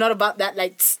 Oh, so you're not about that,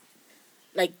 like,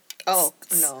 Oh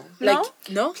no, like,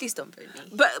 no? please don't burn me.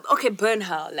 But okay, burn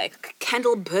how? Like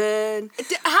candle burn?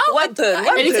 How? What burn?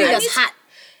 What Anything burn? that's hot.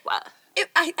 What?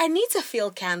 I need to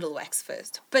feel candle wax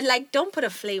first, but like, don't put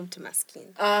a flame to my skin.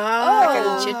 Ah, Like a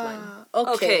legit one.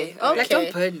 Okay. Okay. Like,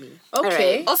 don't burn me.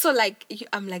 Okay. Also, like,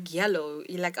 I'm like yellow.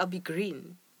 Like, I'll be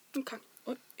green. Okay.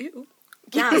 Oh, ew.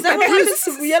 Yeah, Is that what happens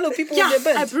to yellow people when they're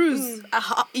burnt? I bruise.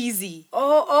 Easy.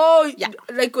 Oh, Yeah.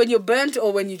 Like when you're burnt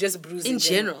or when you just bruise In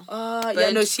general. Yeah,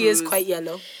 Burnt, no, she is bruise. quite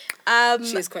yellow.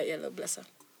 She is quite yellow, bless her.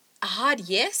 A hard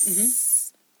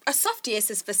yes. A soft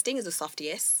yes is fisting is a soft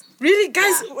yes. Really,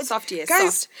 guys? Yeah, soft yes.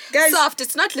 Guys, soft. Soft.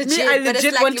 It's not legit. Me, I but legit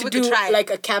it's like want you to could do try. like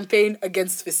a campaign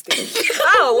against fisting.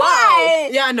 Oh wow!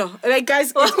 Yeah, no, like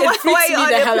guys, it Why freaks me are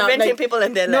the you hell out. preventing Like, people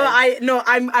in their no, lives?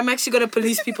 I'm actually gonna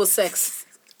police people's sex.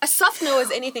 A soft no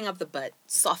is anything up the butt.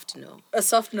 Soft no. A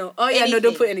soft no. Oh yeah, no,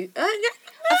 don't Anything. put any. Yeah.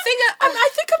 A finger. I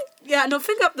think I'm. Yeah, no,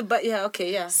 finger up the butt. Yeah,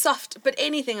 okay, yeah. Soft, but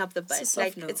anything up the butt. soft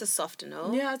Like, no. it's a soft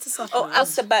no. Yeah, it's a soft Oh, no.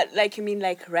 also, but like you mean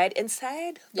like right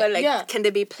inside? Yeah. But like, Yeah. can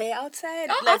there be play outside?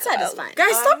 Oh, Like, outside is fine.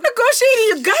 Guys, stop negotiating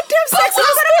your goddamn sex. Oh,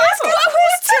 Let's go.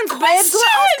 questions, babe.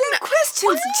 We're asking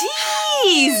questions.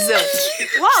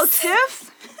 Jeez. Wow,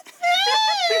 Tiff.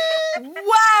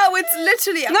 Wow, it's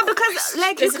literally No, because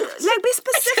like you could, like be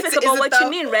specific Is about it what though? you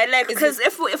mean, right? Like because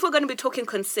if we're gonna be talking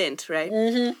consent, right?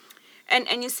 Mm-hmm.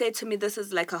 And you say to me this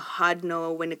is like a hard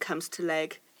no when it comes to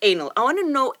like anal. I want to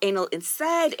know anal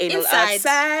inside, anal Inside.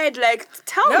 outside. Like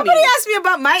tell Nobody me. asked me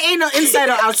about my anal inside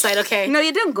or outside, okay? No,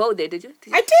 you didn't go there, did you?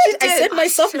 I did. I said my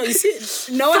soft no. You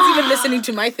see, no one's even listening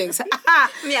to my things.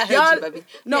 Me, I heard Y'all- you, baby.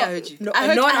 No, Me, I heard you. no, I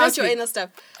heard, no one I heard asked your me. anal stuff.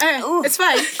 It's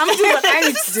fine. I'm gonna do what I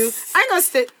need to do. I ain't gonna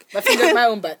stick my finger in my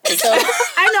own butt. So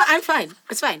I know I'm fine.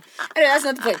 It's fine. Anyway, that's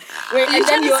not the point. Wait, and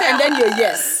then you're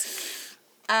yes.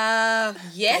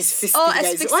 Yes. Guys, Oh, fisting, guys.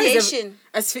 asphyxiation.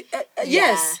 Yes.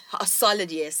 Yeah, a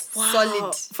solid yes. Wow.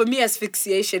 Solid. For me,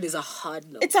 asphyxiation is a hard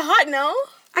no. It's a hard no.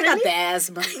 I got the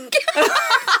asthma.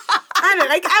 I don't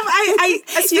like.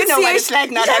 I You know what it's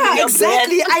like not having your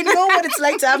exactly. breath. I know what it's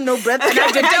like to have no breath, and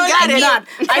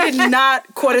I did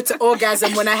not quarter to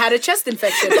orgasm when I had a chest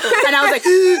infection, and I was like,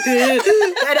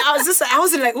 and I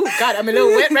wasn't like, oh God, I'm a little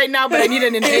wet right now, but I need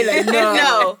an inhaler.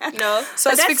 No. So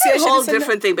But that's asphyxiation a whole is a no.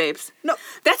 different thing, babes. No.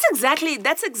 That's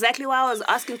exactly why I was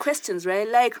asking questions, right?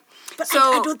 Like, But so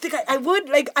I don't think I would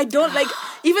like. I don't like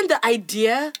even the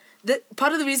idea. That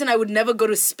part of the reason I would never go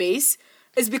to space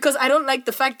is because I don't like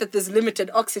the fact that there's limited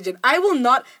oxygen. I will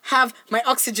not have my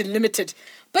oxygen limited,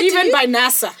 even by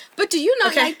NASA. But do you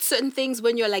not Okay. like certain things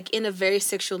when you're like in a very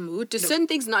sexual mood? Do certain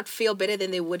things not feel better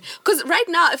than they would? Because right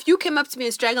now, if you came up to me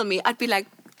and strangled me, I'd be like,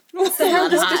 What the hell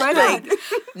is this? Like,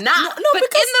 nah. No, but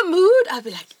because- in the mood, I'd be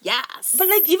like, yes. but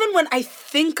like even when I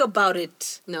think about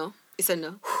it, No, it's a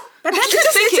no. but that's It the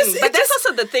thinking. just- But it that's just-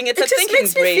 also the thing. It's it a just thinking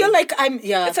makes brain. me feel like I'm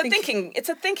It's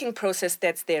a thinking process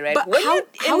that's there, right? But When how- you're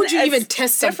how in would you a even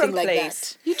test something different like place,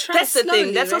 that? You try That's the slowly,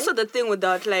 thing. That's right? also the thing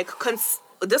without like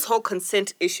this whole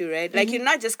consent issue, right? Like you're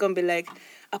not just gonna be like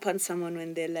up on someone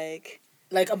when they're like.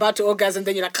 about to orgasm,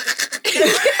 then you're like,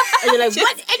 and you're like,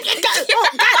 what? Oh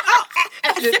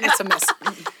God! It's a mess.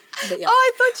 But yeah. Oh,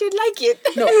 I thought you'd like it.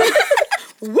 No.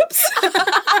 Whoops.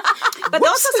 But there are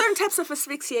also certain types of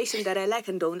asphyxiation that I like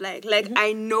and don't like. Like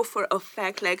I know for a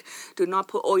fact, like do not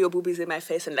put all your boobies in my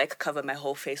face and like cover my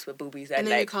whole face with boobies. And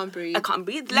then you like, can't breathe. I can't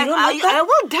breathe. Like don't like that? I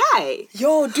will die.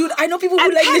 Yo, dude, I know people who I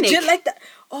like panic. legit like that.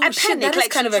 Oh I shit, panic, that is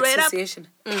like, kind of straight up. asphyxiation.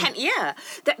 Yeah,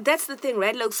 that's the thing,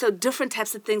 right? Like so different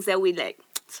types of things that we like.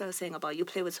 So I was saying about you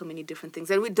play with so many different things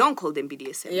and we don't call them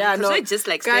BDSM. Yeah, because no. we're just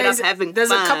like straight Guys, up having there's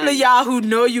fun. a couple of y'all who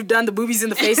know you've done the boobies in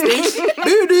the face thing.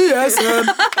 BDSM.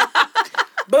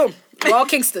 Boom. We're all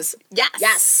kinksters. Yes.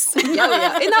 Yes.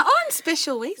 Yeah. In our own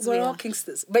special ways. We're we all are.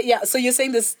 kinksters. But yeah, so you're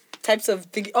saying this types of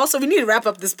thing. Also, we need to wrap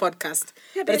up this podcast.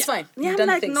 Yeah, but it's fine. Yeah, You've I'm done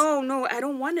like, things. no, I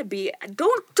don't want to be.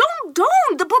 Don't.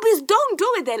 The boobies don't do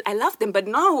it. I love them, but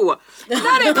no,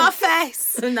 not in my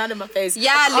face. Not in my face.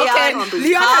 Yeah, Leon. Okay,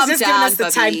 Leon has Calm just given us the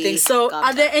down, time Bobby. thing. So, Calm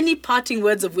are there any parting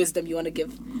words of wisdom you want to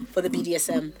give for the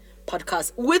BDSM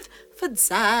podcast with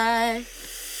Fadzai?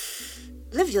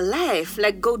 Live your life.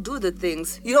 Like, go do the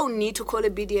things. You don't need to call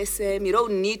it BDSM. You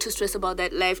don't need to stress about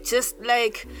that life. Just,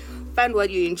 like, find what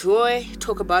you enjoy.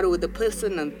 Talk about it with the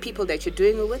person and people that you're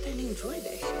doing it with and enjoy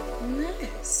that shit.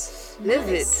 Nice. Live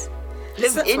it.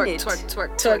 Live in Twerk, it.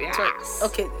 twerk. Twerk.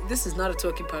 Okay, this is not a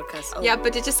twerking podcast. Yeah,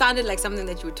 but it just sounded like something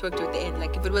that you would twerk to at the end.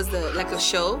 Like if it was like a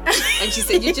show, and she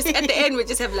said you just at the end we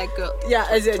just have like a Yeah,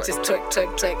 it's just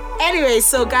twerk. Anyway,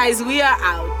 so guys, we are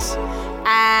out.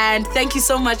 And thank you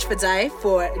so much, Fadzai,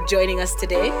 for joining us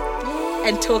today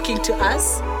and talking to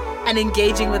us and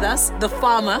engaging with us. The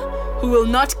farmer who will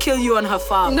not kill you on her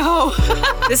farm. no.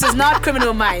 This is not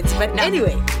Criminal Minds. But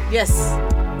anyway, yes.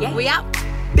 We out.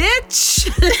 Bitch!